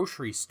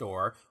grocery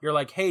store. You're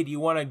like, hey, do you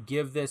want to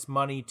give this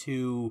money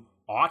to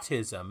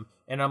autism?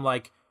 And I'm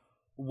like,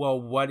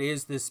 well, what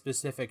is this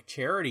specific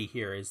charity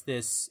here? Is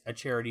this a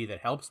charity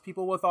that helps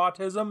people with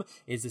autism?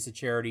 Is this a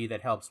charity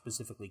that helps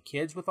specifically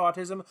kids with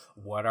autism?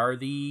 What are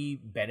the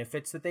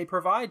benefits that they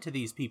provide to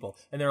these people?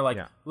 And they're like,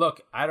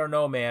 look, I don't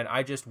know, man.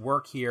 I just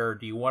work here.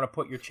 Do you want to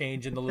put your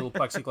change in the little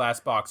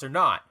plexiglass box or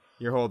not?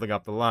 You're holding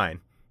up the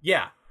line.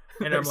 Yeah.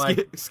 And I'm like,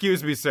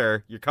 excuse me,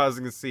 sir. You're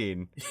causing a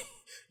scene.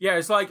 Yeah,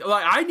 it's like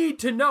I need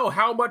to know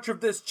how much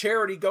of this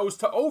charity goes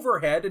to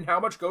overhead and how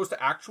much goes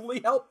to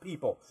actually help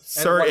people.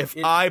 Sir, if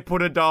I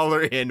put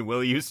 $1 in,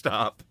 will you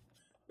stop?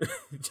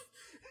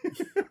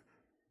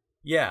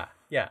 Yeah.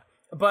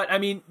 But, I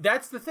mean,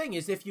 that's the thing,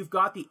 is if you've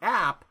got the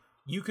app,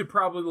 you could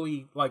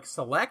probably, like,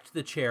 select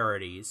the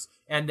charities,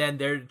 and then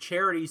there are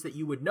charities that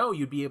you would know.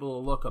 You'd be able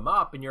to look them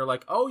up, and you're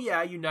like, oh,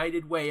 yeah,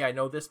 United Way, I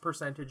know this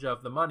percentage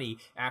of the money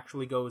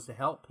actually goes to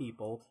help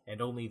people,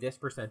 and only this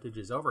percentage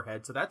is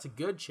overhead, so that's a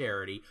good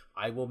charity.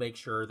 I will make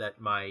sure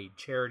that my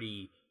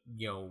charity,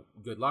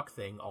 good luck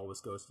thing always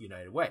goes to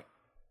United Way.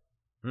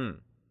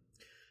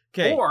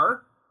 Okay.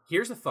 Or,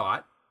 here's a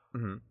thought.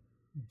 Mm-hmm.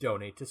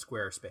 Donate to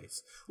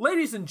Squarespace.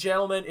 Ladies and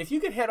gentlemen, if you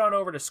could head on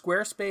over to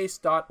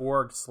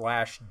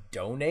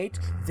squarespace.org/donate,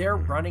 they're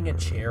running a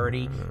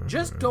charity.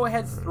 Just go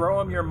ahead, throw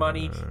them your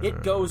money.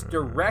 It goes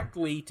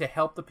directly to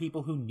help the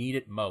people who need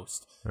it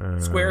most.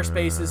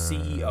 Squarespace's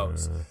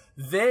CEOs.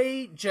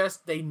 They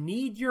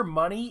need your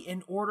money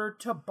in order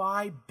to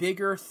buy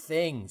bigger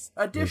things.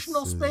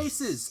 Additional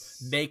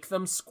spaces. Make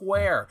them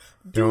square.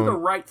 Do the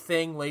right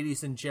thing,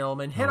 ladies and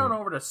gentlemen. Head on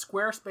over to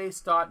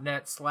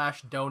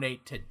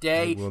squarespace.net/donate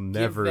today.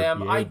 Give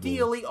them,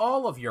 ideally,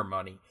 all of your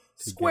money.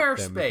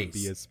 Squarespace.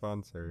 Be a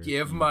sponsor.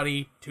 Give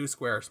money to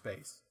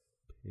Squarespace.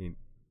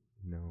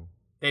 No.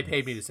 They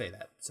paid me to say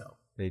that, so.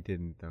 They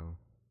didn't, though.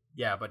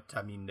 Yeah, but,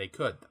 I mean, they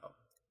could, though.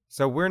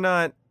 So we're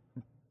not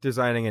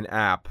designing an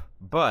app,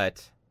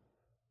 but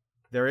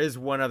there is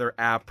one other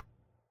app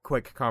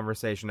quick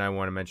conversation I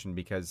want to mention,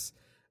 because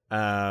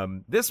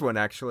this one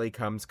actually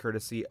comes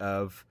courtesy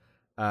of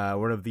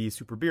one of the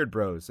Super Beard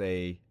Bros,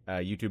 a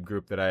YouTube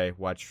group that I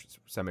watch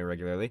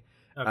semi-regularly.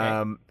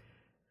 Okay.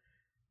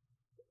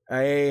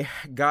 A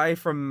guy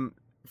from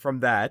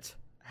that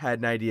had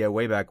an idea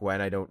way back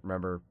when. I don't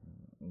remember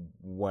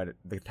what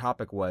the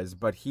topic was,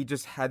 but he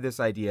just had this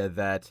idea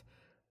that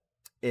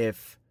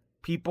if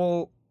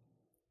people,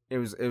 it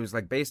was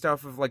like based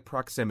off of like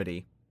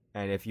proximity,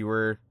 and if you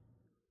were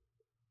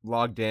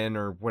logged in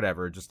or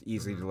whatever, just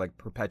easy to like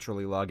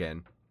perpetually log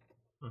in,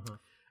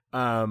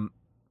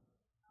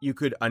 you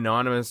could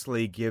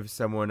anonymously give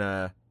someone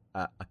a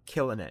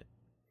killing it.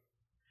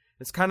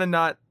 It's kind of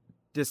not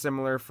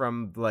dissimilar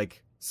from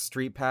like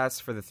Street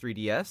Pass for the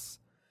 3DS.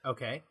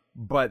 Okay.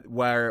 But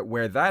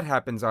where that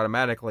happens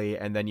automatically,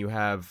 and then you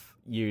have,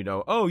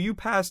 oh, you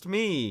passed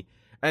me.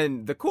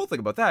 And the cool thing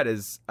about that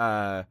is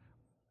the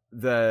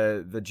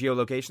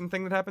geolocation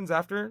thing that happens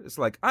after. It's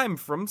like, I'm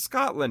from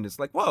Scotland. It's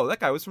like, whoa, that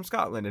guy was from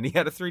Scotland and he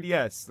had a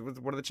 3DS.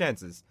 What are the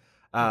chances?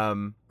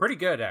 Pretty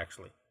good,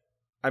 actually.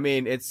 I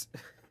mean, it's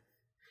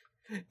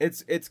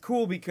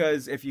cool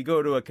because if you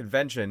go to a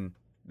convention,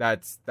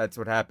 that's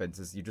what happens,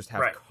 is you just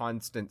have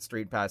constant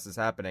street passes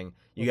happening.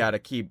 You got to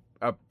keep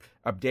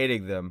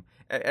updating them.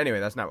 Anyway,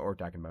 that's not what we're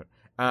talking about.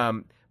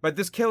 But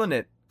this killing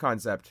it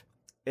concept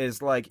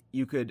is like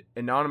you could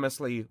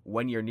anonymously,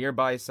 when you're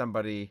nearby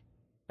somebody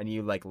and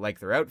you like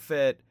their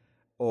outfit,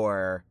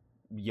 or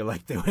you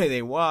like the way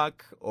they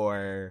walk,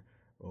 or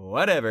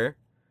whatever,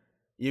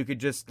 you could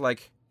just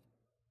like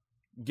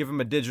give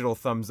them a digital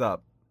thumbs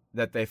up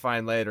that they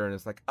find later, and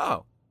it's like,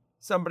 oh,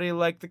 somebody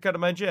liked the cut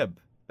of my jib.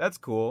 That's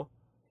cool.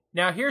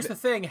 Now, here's the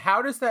thing.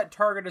 How does that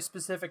target a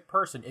specific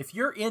person? If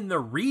you're in the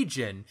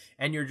region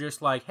and you're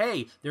just like,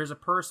 hey, there's a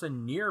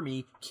person near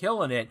me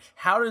killing it,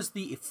 how does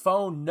the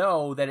phone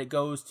know that it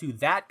goes to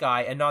that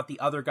guy and not the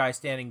other guy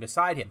standing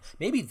beside him?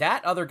 Maybe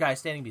that other guy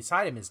standing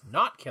beside him is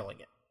not killing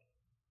it.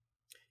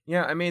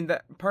 Yeah, I mean,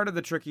 that part of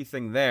the tricky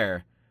thing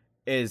there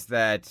is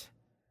that,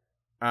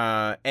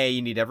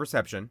 you need to have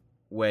reception,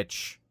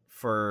 which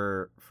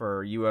for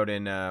you out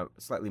in a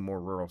slightly more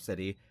rural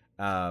city,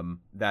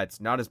 that's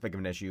not as big of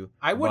an issue.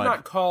 I would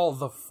not call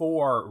the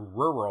 4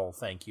 rural,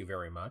 thank you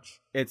very much.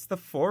 It's the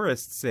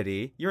forest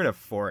city. You're in a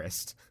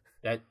forest.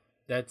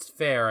 That's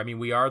fair. I mean,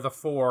 we are the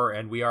 4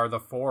 and we are the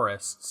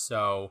forest,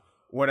 so...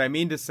 What I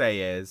mean to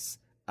say is,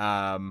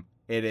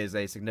 it is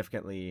a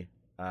significantly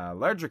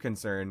larger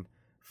concern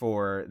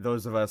for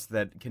those of us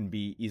that can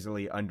be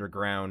easily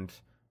underground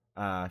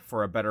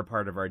for a better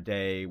part of our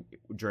day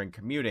during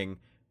commuting.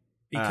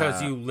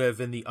 Because you live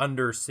in the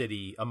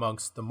undercity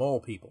amongst the mole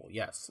people,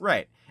 yes.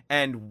 Right.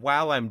 And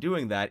while I'm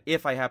doing that,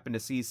 if I happen to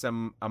see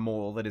a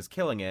mole that is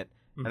killing it,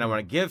 and I want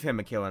to give him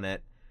a kill in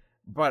it,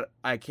 but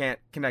I can't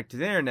connect to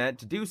the internet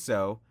to do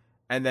so,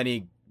 and then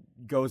he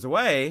goes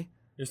away,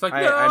 it's like,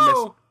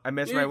 I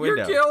miss my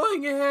window. You're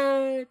killing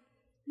it!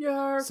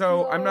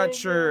 I'm not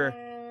sure...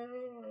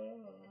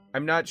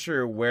 I'm not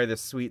sure where the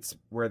sweet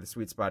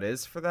spot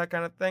is for that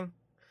kind of thing.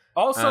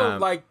 Also,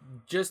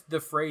 just the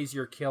phrase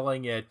 "you're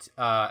killing it,"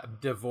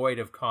 devoid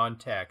of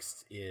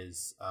context,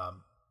 is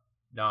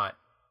not.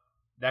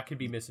 That could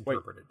be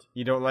misinterpreted. Wait,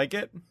 you don't like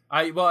it?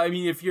 I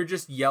mean, if you're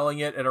just yelling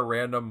it at a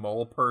random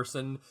mole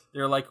person,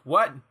 they're like,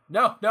 "What?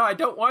 No, I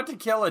don't want to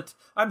kill it.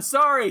 I'm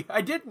sorry,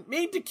 I didn't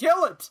mean to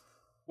kill it.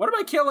 What am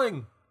I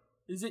killing?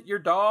 Is it your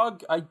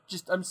dog?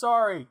 I'm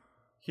sorry."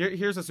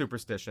 Here's a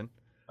superstition.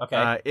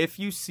 Okay. If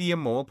you see a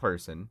mole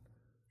person,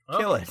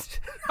 kill it.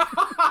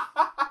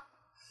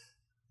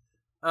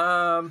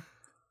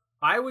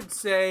 I would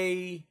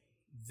say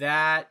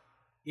that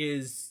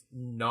is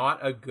not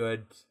a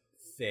good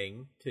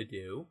thing to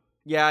do.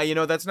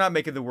 Yeah, that's not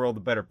making the world a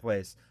better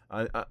place.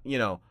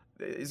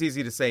 It's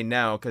easy to say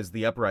now because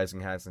the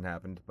uprising hasn't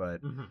happened,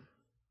 but...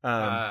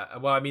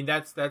 well, I mean,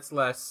 that's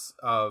less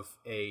of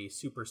a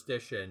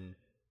superstition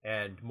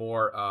and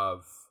more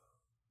of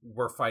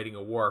we're fighting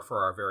a war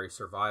for our very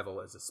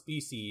survival as a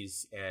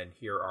species, and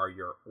here are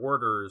your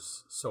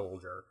orders,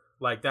 soldier.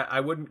 Like that,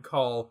 I wouldn't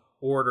call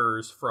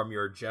orders from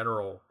your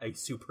general a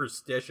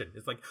superstition.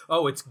 It's like,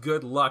 oh, it's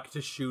good luck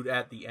to shoot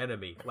at the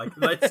enemy. Like,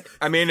 let's...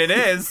 I mean, it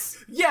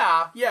is.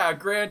 Yeah,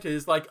 granted,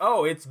 it's like,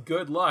 oh, it's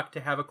good luck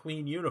to have a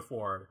clean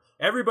uniform.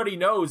 Everybody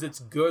knows it's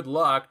good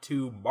luck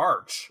to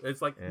march.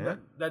 It's like,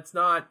 that's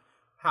not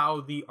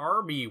how the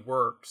army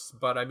works,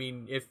 but I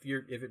mean, if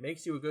it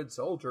makes you a good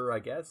soldier, I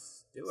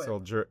guess do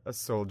it. A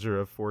soldier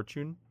of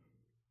fortune.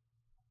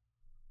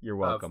 You're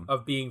welcome.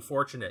 Of being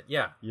fortunate,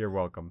 yeah. You're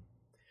welcome.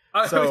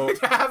 So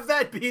have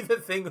that be the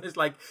thing that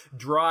like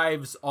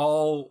drives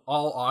all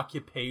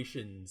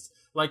occupations.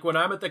 Like when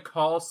I'm at the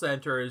call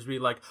center, is be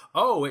like,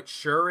 oh, it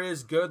sure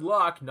is good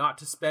luck not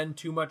to spend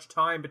too much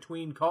time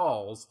between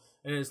calls.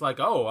 And it's like,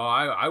 oh,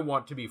 I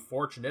want to be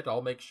fortunate.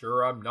 I'll make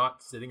sure I'm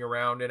not sitting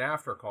around in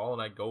after call,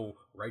 and I go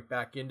right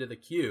back into the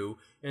queue.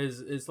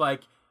 Is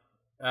like,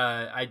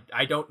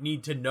 I don't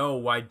need to know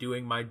why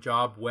doing my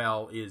job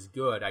well is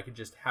good. I could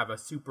just have a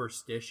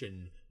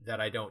superstition that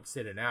I don't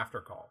sit in after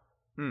call.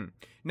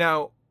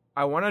 Now,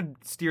 I want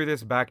to steer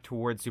this back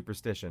towards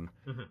superstition.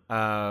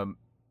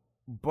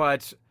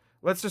 But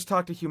let's just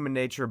talk to human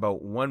nature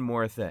about one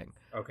more thing.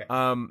 Okay.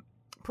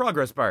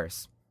 Progress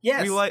bars.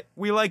 Yes.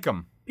 We like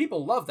them.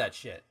 People love that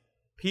shit.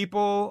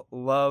 People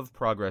love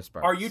progress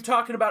bars. Are you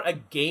talking about a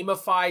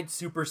gamified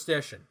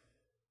superstition?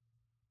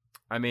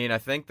 I mean, I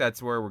think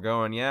that's where we're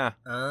going, yeah.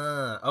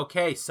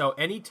 Okay, so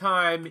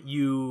anytime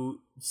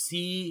you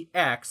see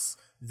X,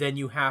 then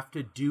you have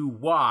to do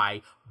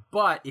Y.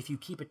 But if you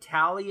keep a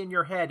tally in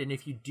your head, and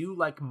if you do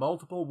like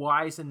multiple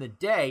Ys in the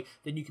day,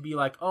 then you can be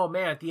like, oh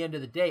man, at the end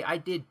of the day, I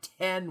did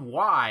 10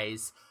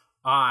 Ys.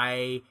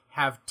 I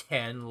have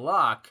 10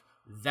 luck.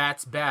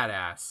 That's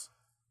badass.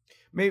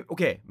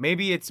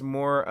 Maybe it's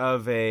more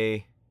of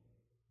a...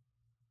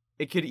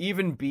 It could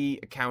even be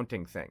a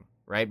counting thing,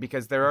 right?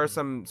 Because there are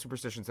some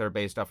superstitions that are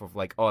based off of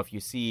like, oh, if you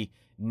see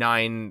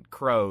 9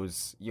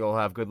 crows, you'll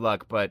have good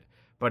luck. But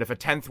if a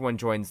 10th one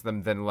joins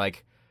them, then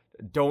like,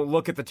 don't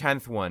look at the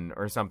 10th one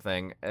or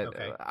something.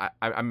 Okay.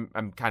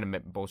 I'm kind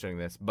of bullshitting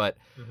this, but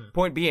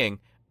point being,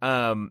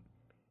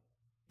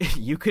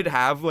 you could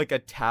have like a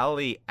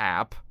tally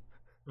app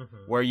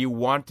where you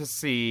want to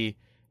see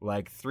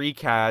like 3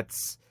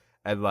 cats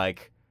and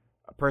like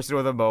a person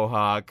with a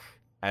mohawk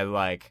and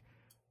like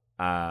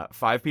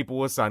 5 people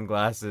with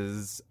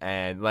sunglasses,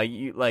 and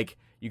like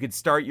you could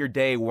start your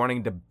day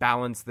wanting to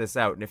balance this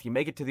out. And if you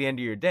make it to the end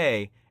of your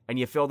day and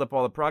you filled up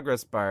all the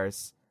progress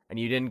bars and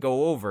you didn't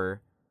go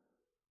over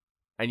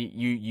and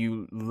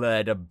you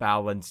led a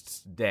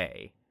balanced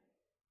day.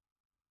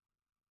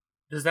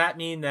 Does that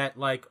mean that,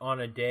 like, on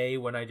a day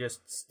when I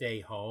just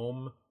stay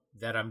home,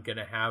 that I'm going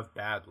to have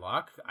bad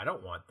luck? I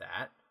don't want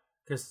that.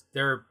 Because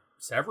there are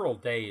several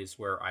days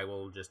where I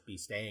will just be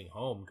staying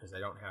home because I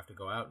don't have to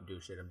go out and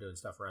do shit. I'm doing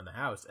stuff around the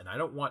house, and I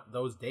don't want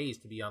those days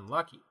to be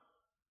unlucky.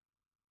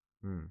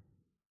 I'm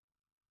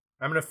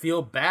going to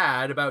feel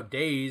bad about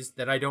days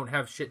that I don't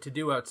have shit to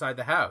do outside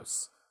the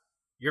house.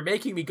 You're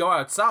making me go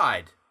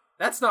outside.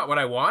 That's not what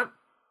I want.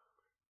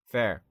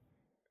 Fair.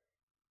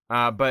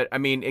 But I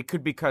mean, it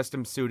could be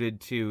custom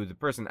suited to the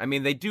person. I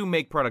mean, they do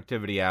make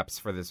productivity apps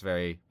for this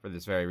very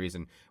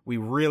reason. We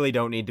really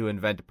don't need to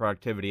invent a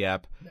productivity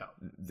app. No,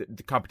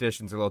 the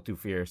competition's a little too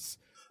fierce,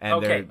 and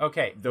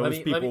okay. Those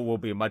people will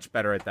be much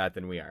better at that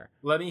than we are.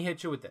 Let me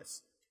hit you with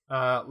this.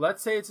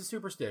 Let's say it's a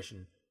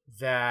superstition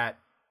that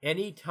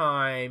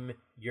anytime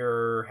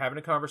you're having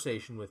a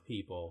conversation with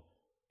people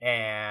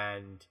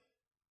and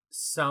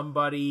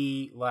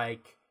somebody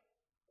like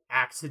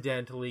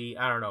accidentally,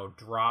 I don't know,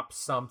 drops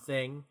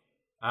something,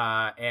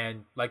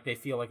 and like they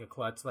feel like a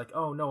klutz, like,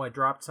 oh no, I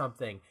dropped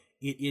something.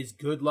 It is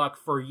good luck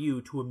for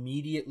you to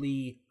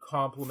immediately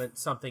compliment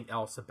something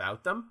else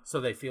about them so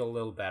they feel a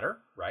little better,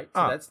 right?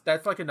 So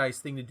that's like a nice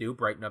thing to do,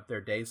 brighten up their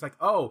day. It's like,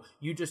 oh,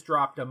 you just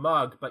dropped a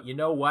mug, but you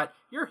know what?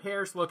 Your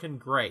hair's looking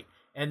great.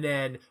 And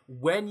then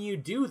when you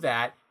do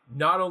that,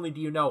 not only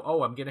do you know,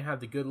 oh, I'm going to have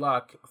the good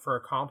luck for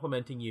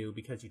complimenting you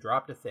because you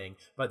dropped a thing,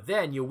 but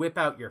then you whip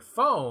out your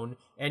phone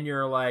and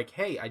you're like,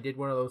 hey, I did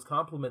one of those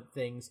compliment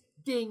things,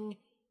 ding.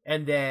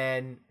 And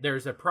then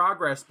there's a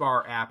progress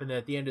bar app, and then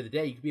at the end of the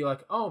day, you could be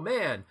like, oh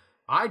man,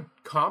 I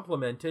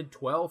complimented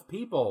 12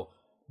 people.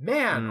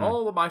 Man,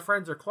 all of my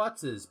friends are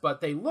klutzes, but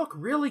they look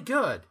really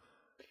good.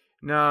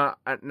 No,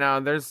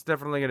 there's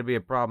definitely going to be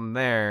a problem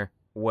there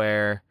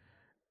where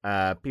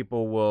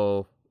people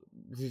will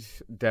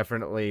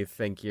definitely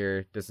think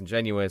you're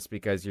disingenuous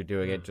because you're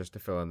doing it just to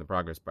fill in the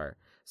progress bar.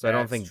 So I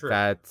don't think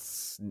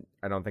that's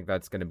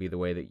going to be the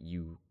way that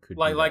you could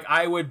like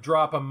I would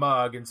drop a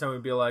mug and someone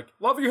would be like,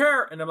 love your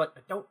hair, and I'm like, I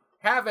don't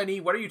have any.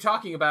 What are you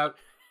talking about?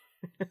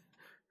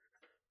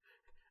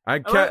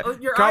 Calling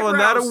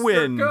that a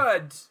win.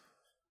 Good.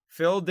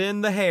 Filled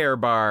in the hair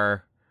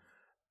bar.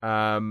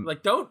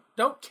 Like don't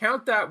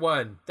count that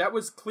one. That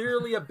was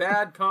clearly a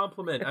bad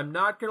compliment. I'm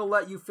not gonna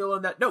let you fill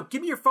in that. No,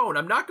 give me your phone.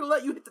 I'm not gonna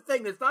let you hit the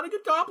thing. That's not a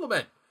good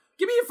compliment.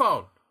 Give me your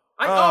phone.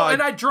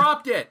 And I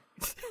dropped it.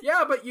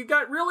 Yeah, but you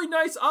got really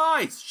nice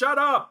eyes. Shut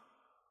up.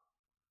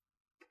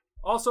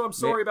 Also, I'm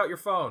sorry about your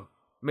phone.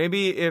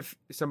 Maybe if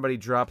somebody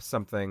drops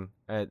something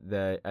at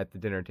the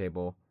dinner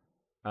table,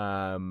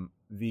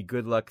 the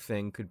good luck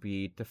thing could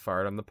be to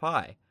fart on the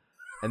pie,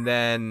 and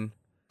then.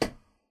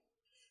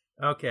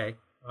 Okay.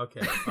 All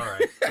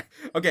right.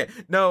 Okay.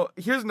 No,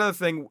 here's another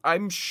thing.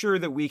 I'm sure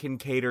that we can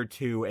cater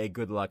to a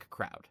good luck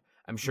crowd.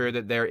 I'm sure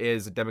that there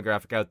is a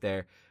demographic out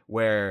there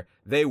where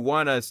they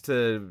want us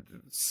to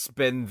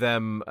spin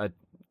them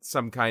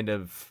some kind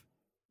of,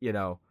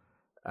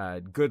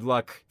 good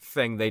luck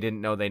thing they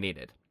didn't know they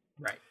needed.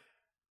 Right.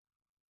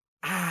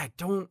 I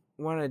don't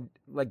want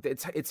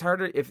to, it's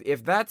harder.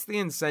 If that's the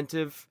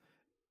incentive,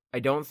 I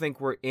don't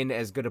think we're in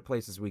as good a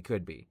place as we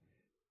could be.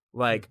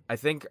 Like, I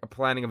think a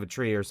planting of a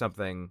tree or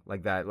something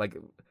like that, like,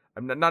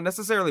 I'm not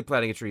necessarily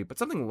planting a tree, but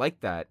something like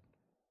that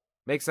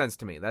makes sense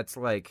to me. That's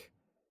like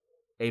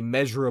a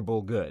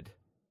measurable good.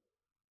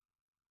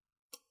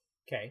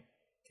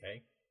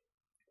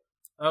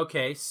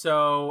 Okay,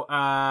 so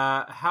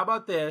how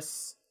about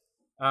this?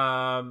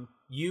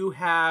 You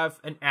have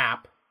an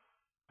app.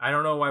 I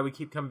don't know why we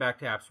keep coming back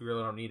to apps. We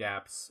really don't need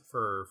apps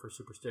for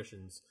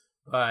superstitions.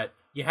 But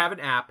you have an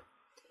app,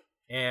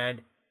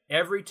 and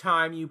every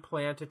time you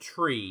plant a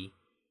tree,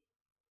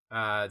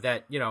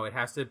 that, it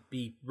has to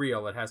be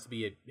real. It has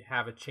to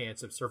have a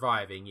chance of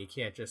surviving. You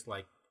can't just,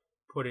 like,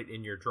 put it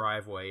in your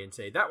driveway and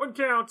say, that one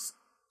counts.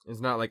 It's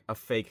not like a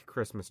fake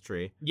Christmas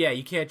tree. Yeah,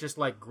 you can't just,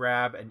 like,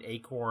 grab an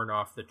acorn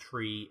off the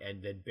tree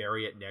and then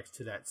bury it next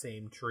to that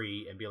same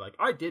tree and be like,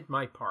 I did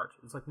my part.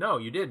 It's like, no,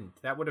 you didn't.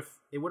 It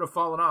would have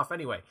fallen off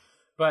anyway.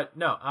 But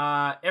no,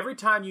 every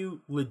time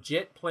you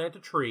legit plant a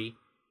tree,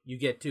 you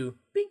get to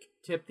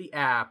tip the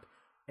app,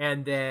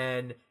 and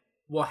then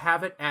we'll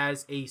have it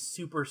as a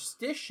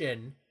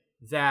superstition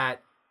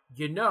that,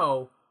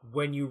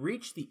 when you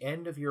reach the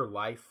end of your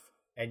life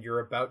and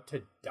you're about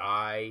to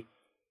die,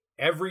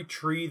 every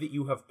tree that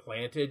you have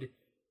planted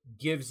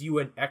gives you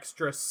an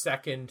extra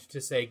second to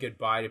say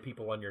goodbye to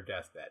people on your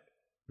deathbed.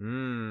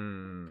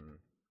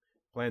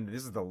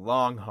 This is the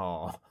long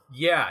haul.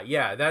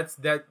 Yeah, that's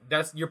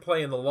you're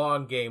playing the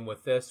long game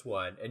with this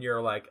one, and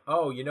you're like,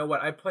 oh, you know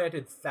what? I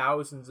planted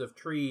thousands of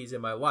trees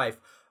in my life,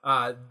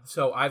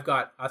 so I've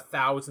got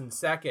 1,000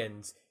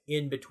 seconds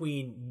in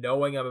between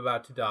knowing I'm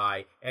about to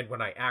die and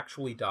when I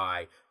actually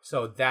die,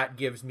 so that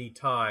gives me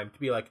time to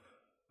be like,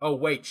 oh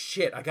wait,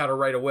 shit, I gotta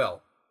write a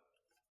will.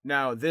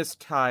 Now, this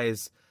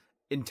ties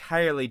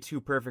entirely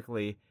too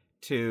perfectly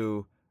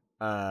to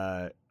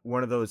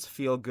one of those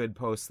feel-good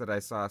posts that I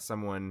saw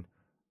someone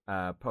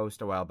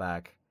post a while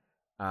back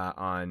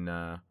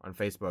on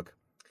Facebook.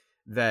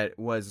 That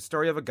was a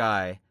story of a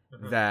guy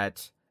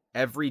that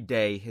every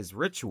day his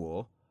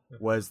ritual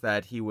was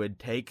that he would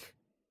take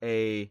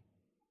a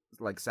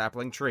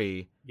sapling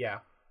tree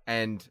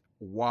and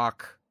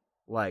walk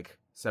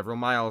several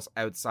miles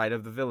outside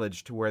of the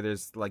village to where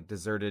there's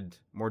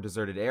more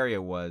deserted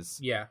area was.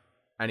 Yeah.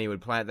 And he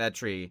would plant that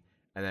tree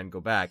and then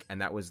go back,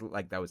 and that was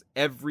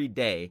every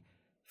day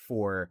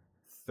for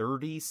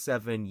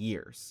 37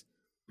 years.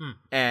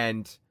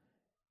 And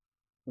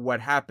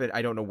what happened,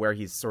 I don't know where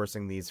he's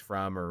sourcing these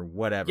from or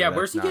whatever. Yeah,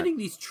 where's he getting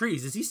these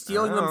trees? Is he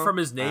stealing them from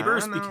his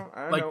neighbors?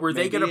 Were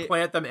they going to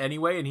plant them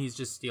anyway and he's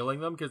just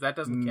stealing them? Because that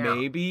doesn't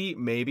count.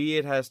 Maybe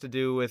it has to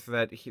do with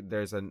that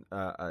there's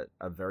a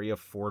very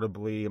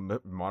affordably,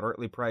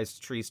 moderately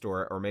priced tree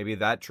store, or maybe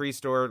that tree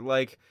store,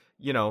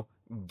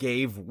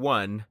 gave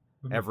one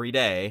every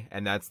day,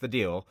 and that's the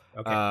deal.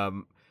 Okay.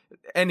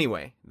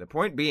 Anyway, the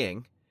point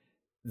being,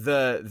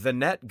 the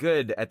net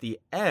good at the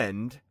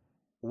end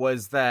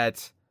was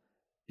that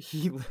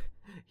he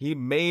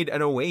made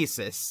an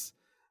oasis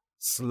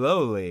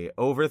slowly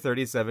over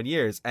 37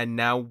 years, and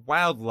now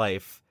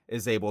wildlife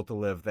is able to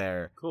live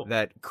there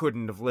that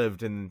couldn't have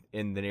lived in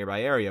the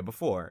nearby area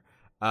before.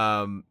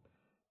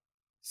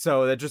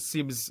 So that just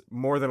seems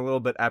more than a little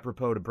bit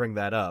apropos to bring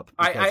that up.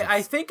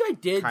 I think I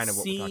did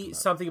see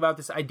something about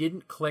this. I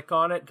didn't click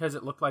on it because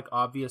it looked like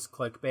obvious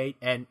clickbait.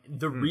 And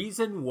the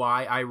reason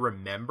why I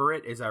remember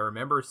it is I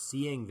remember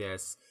seeing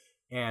this,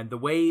 and the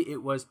way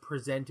it was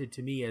presented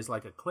to me as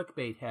like a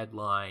clickbait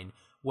headline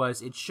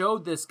was it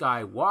showed this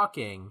guy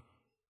walking,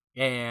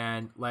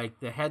 and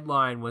the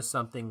headline was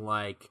something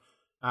like,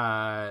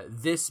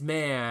 this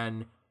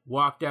man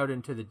walked out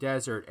into the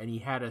desert and he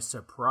had a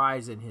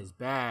surprise in his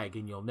bag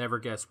and you'll never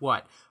guess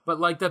what.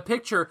 But the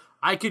picture,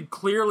 I could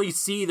clearly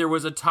see there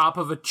was a top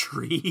of a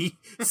tree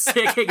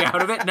sticking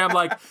out of it. And I'm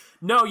like,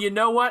 no, you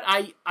know what?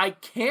 I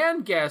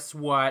can guess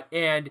what.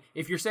 And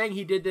if you're saying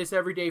he did this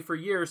every day for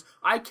years,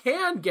 I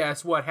can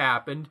guess what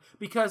happened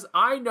because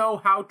I know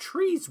how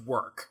trees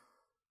work.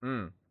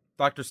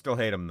 Doctors still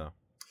hate him though.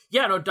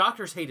 Yeah, no,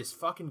 doctors hate his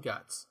fucking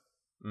guts.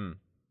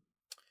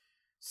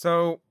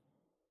 So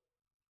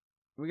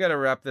we got to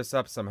wrap this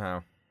up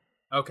somehow.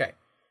 Okay.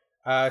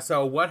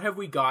 So what have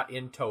we got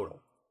in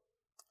total?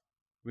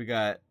 We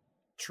got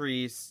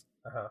trees,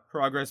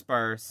 progress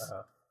bars,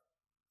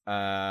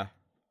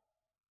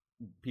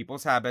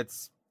 people's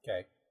habits.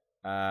 Okay.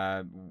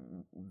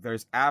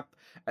 There's app.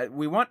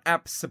 We want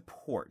app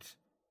support,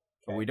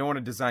 but we don't want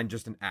to design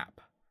just an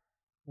app.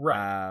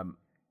 Right.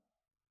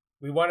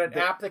 We want an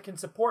app that can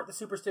support the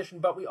Superstition,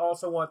 but we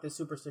also want the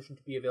Superstition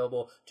to be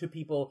available to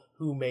people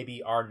who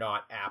maybe are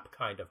not app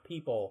kind of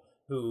people,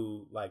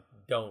 who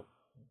don't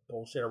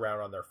bullshit around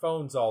on their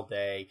phones all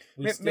day.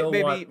 We still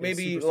want the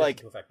Superstition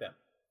to affect them.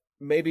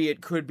 Maybe it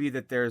could be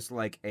that there's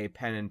a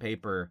pen and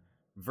paper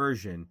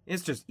version.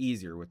 It's just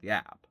easier with the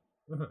app.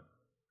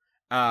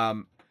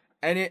 And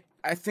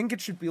I think it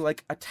should be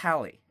like a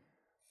tally.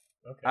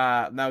 Okay.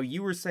 Now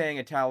you were saying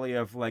a tally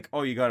of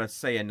you gotta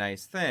say a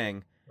nice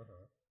thing.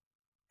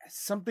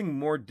 Something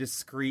more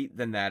discreet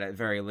than that at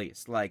very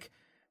least.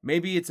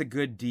 Maybe it's a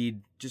good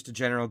deed, just a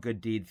general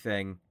good deed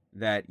thing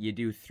that you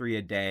do 3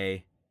 a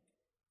day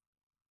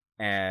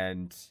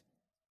and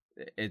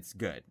it's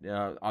good.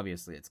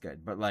 Obviously it's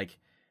good.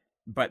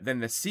 But then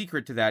the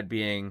secret to that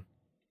being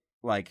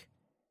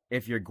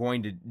if you're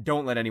going to,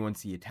 don't let anyone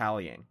see you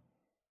tallying.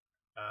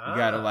 You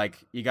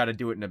gotta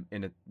do it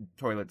in a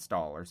toilet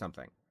stall or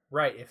something.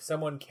 Right, if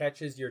someone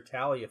catches your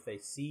tally, if they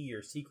see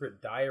your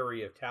secret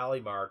diary of tally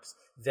marks,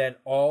 then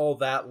all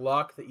that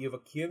luck that you've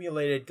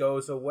accumulated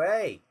goes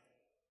away.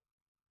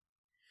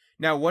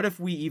 Now, what if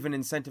we even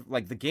incentive,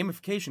 the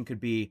gamification could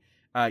be,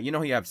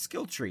 you have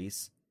skill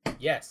trees.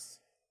 Yes.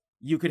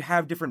 You could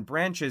have different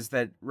branches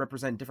that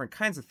represent different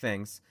kinds of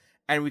things,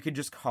 and we could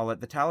just call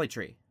it the tally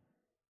tree.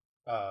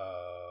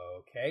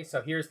 Okay,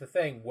 so here's the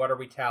thing. What are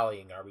we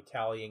tallying? Are we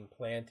tallying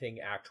planting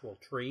actual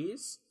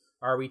trees?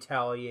 Are we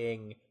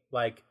tallying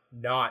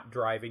not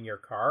driving your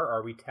car?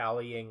 Are we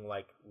tallying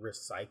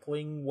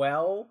recycling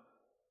well?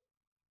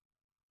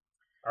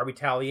 Are we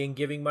tallying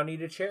giving money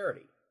to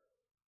charity?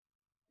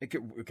 It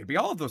could be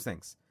all of those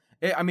things.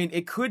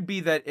 It could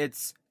be that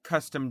it's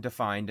custom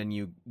defined and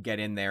you get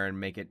in there and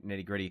make it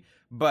nitty gritty,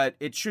 but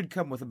it should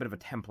come with a bit of a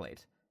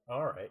template.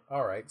 All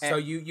right. So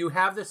you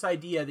have this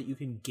idea that you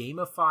can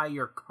gamify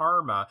your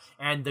karma,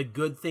 and the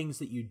good things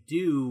that you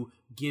do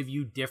give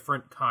you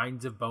different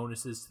kinds of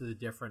bonuses to the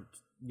different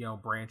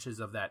branches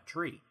of that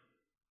tree.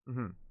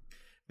 Mm-hmm.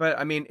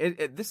 But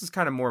this is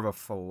kind of more of a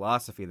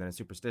philosophy than a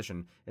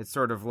superstition. It's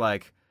sort of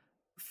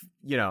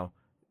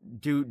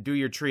do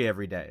your tree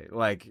every day.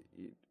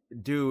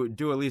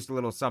 Do at least a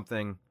little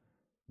something.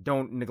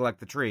 Don't neglect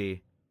the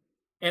tree.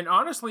 And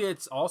honestly,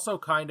 it's also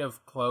kind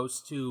of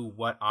close to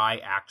what I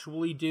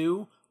actually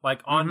do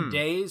Like, on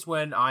days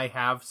when I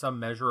have some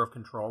measure of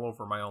control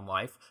over my own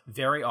life,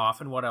 very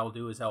often what I'll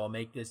do is I will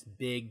make this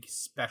big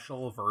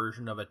special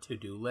version of a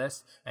to-do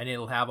list, and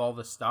it'll have all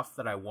the stuff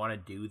that I want to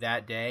do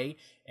that day,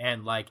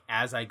 and, like,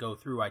 as I go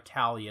through, I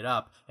tally it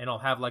up, and I'll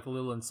have, like, a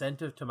little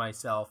incentive to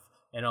myself,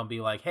 and I'll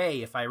be like,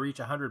 hey, if I reach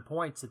 100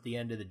 points at the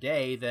end of the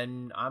day,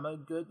 then I'm a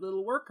good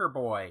little worker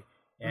boy,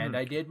 and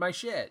I did my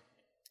shit.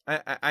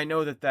 I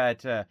know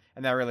that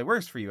and that really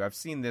works for you. I've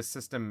seen this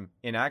system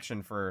in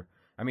action for,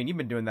 I mean, you've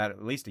been doing that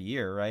at least a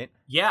year, right?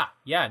 Yeah,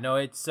 no,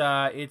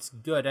 it's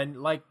good.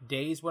 And, like,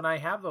 days when I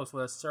have those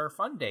lists are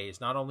fun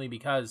days, not only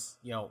because,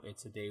 you know,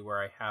 it's a day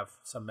where I have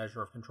some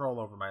measure of control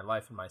over my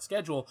life and my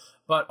schedule,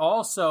 but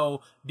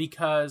also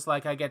because,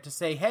 like, I get to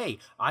say, hey,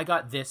 I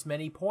got this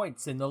many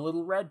points in the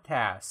little red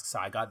tasks,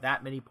 I got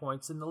that many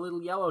points in the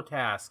little yellow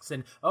tasks,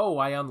 and, oh,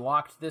 I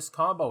unlocked this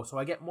combo, so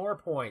I get more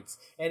points,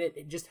 and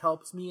it just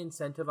helps me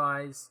stay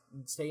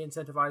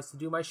incentivized to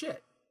do my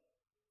shit.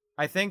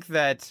 I think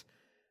that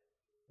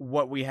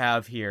what we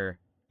have here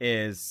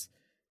is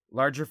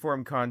larger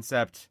form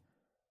concept,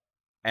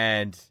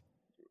 and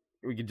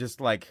we could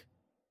just, like,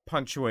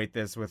 punctuate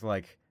this with,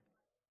 like,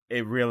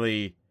 a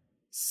really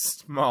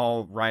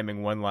small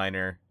rhyming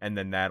one-liner, and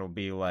then that'll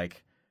be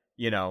like,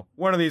 you know,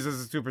 one of these is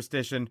a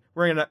superstition.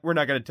 We're not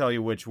gonna tell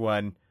you which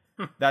one.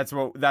 That's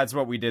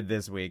what we did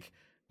this week.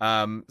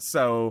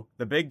 So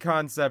the big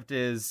concept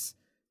is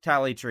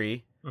tally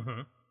tree,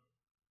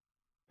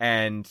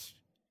 and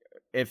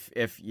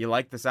if you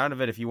like the sound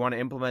of it, if you want to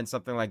implement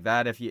something like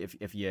that, if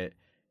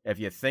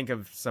you think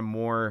of some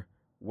more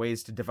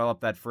ways to develop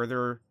that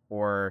further,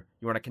 or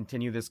you want to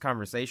continue this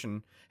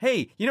conversation,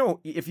 hey, you know,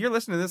 if you're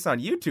listening to this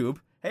on YouTube,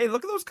 hey,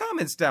 look at those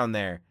comments down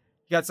there.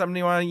 You got something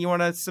you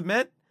want to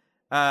submit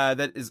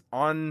that is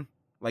on,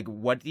 like,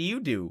 what do you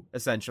do,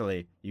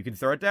 essentially? You can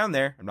throw it down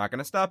there. I'm not going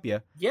to stop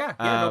you. Yeah,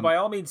 no, by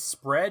all means,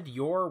 spread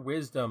your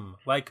wisdom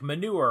like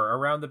manure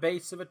around the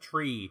base of a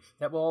tree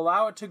that will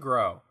allow it to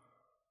grow.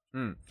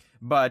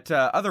 But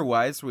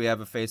otherwise, we have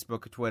a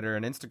Facebook, a Twitter,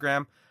 and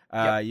Instagram.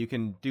 You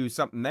can do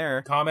something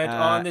there. Comment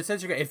on this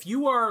Instagram. If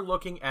you are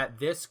looking at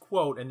this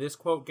quote and this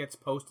quote gets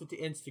posted to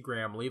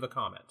Instagram, leave a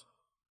comment.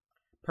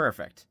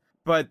 Perfect.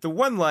 But the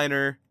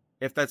one-liner,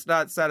 if that's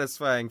not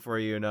satisfying for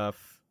you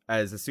enough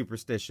as a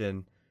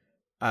superstition,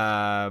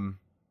 fart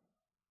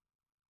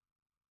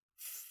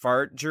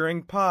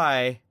during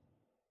pie,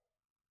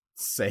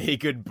 say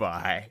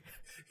goodbye.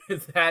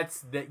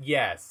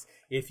 Yes.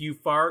 If you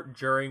fart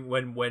during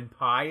when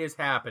pie is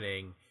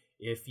happening,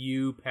 if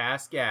you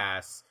pass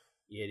gas,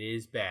 it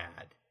is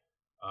bad.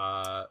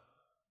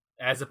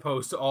 As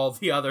opposed to all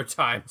the other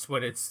times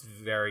when it's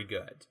very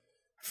good.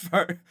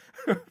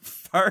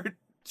 Fart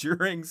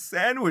during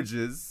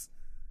sandwiches,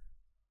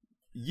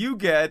 you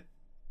get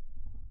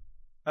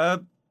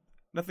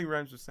nothing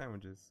rhymes with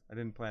sandwiches. I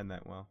didn't plan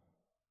that well.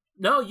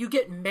 No, you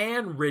get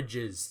man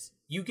ridges.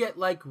 You get,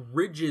 like,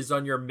 ridges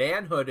on your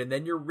manhood, and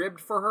then you're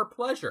ribbed for her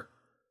pleasure.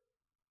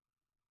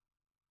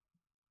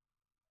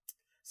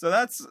 So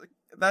that's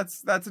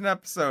an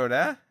episode,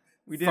 eh?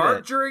 We did Fart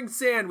it. during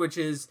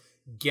sandwiches,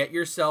 get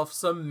yourself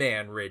some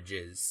man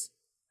ridges.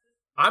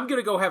 I'm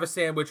gonna go have a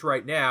sandwich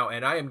right now,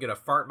 and I am gonna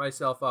fart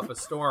myself up a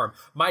storm.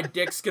 My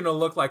dick's gonna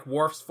look like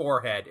Worf's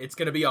forehead. It's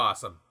gonna be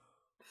awesome.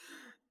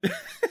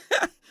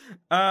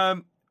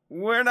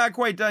 We're not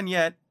quite done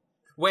yet.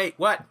 Wait,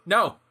 what?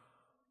 No.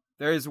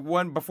 There's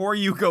one before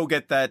you go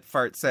get that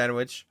fart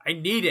sandwich. I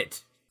need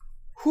it.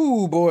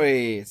 Whoo, boy,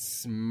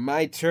 it's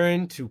my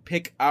turn to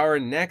pick our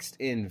next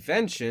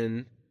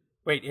invention.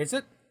 Wait, is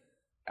it?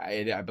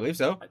 I believe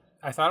so.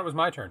 I thought it was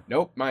my turn.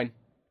 Nope, mine.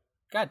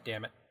 God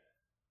damn it.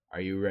 Are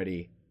you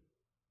ready?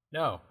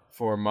 No.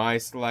 For my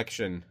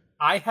selection.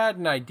 I had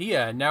an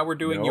idea, and now we're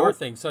doing your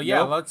thing. So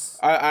yeah, let's...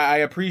 I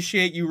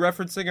appreciate you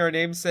referencing our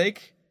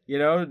namesake. You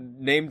know,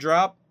 name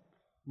drop.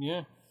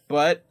 Yeah.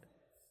 But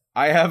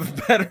I have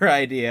a better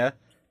idea.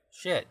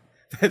 Shit.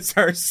 That's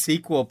our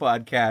sequel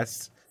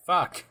podcast.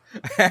 Fuck.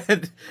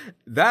 And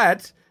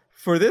that,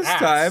 for this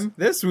time,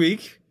 this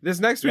week, this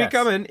next week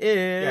coming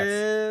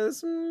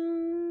is...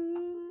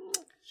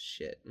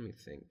 shit, let me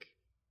think.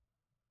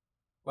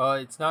 Well,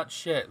 it's not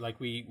shit. Like,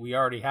 we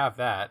already have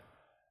that.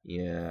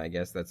 Yeah, I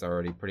guess that's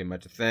already pretty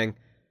much a thing.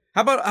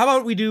 How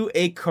about we do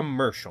a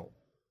commercial?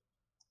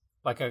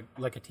 Like a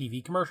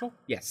TV commercial?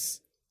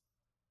 Yes.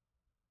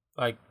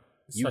 Like,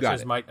 such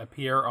as might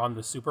appear on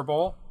the Super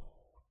Bowl?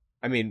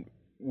 I mean,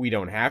 we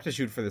don't have to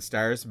shoot for the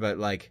stars, but,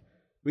 like,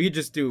 we could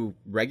just do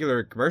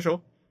regular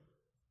commercial.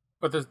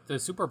 But the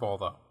Super Bowl,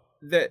 though.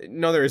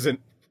 No, there isn't.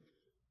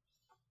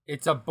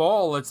 It's a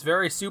bowl. It's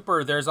very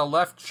super. There's a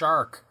left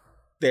shark.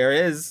 There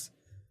is.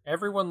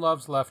 Everyone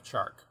loves left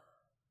shark.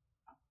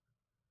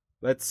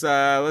 Let's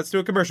do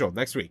a commercial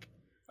next week.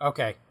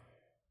 Okay.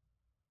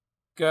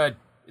 Good.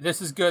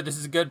 This is good. This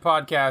is a good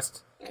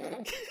podcast.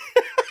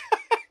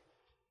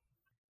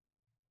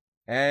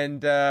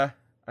 And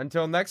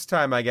until next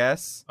time, I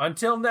guess.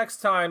 Until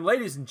next time,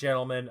 ladies and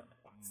gentlemen,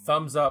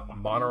 thumbs up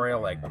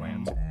monorail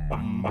eggplant.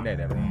 Good night,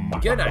 everyone.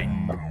 Good night.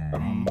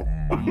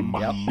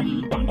 Yep.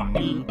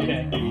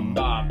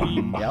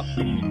 Yep.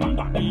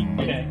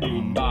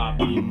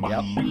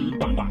 Yep.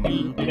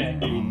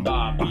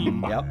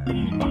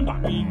 Yep.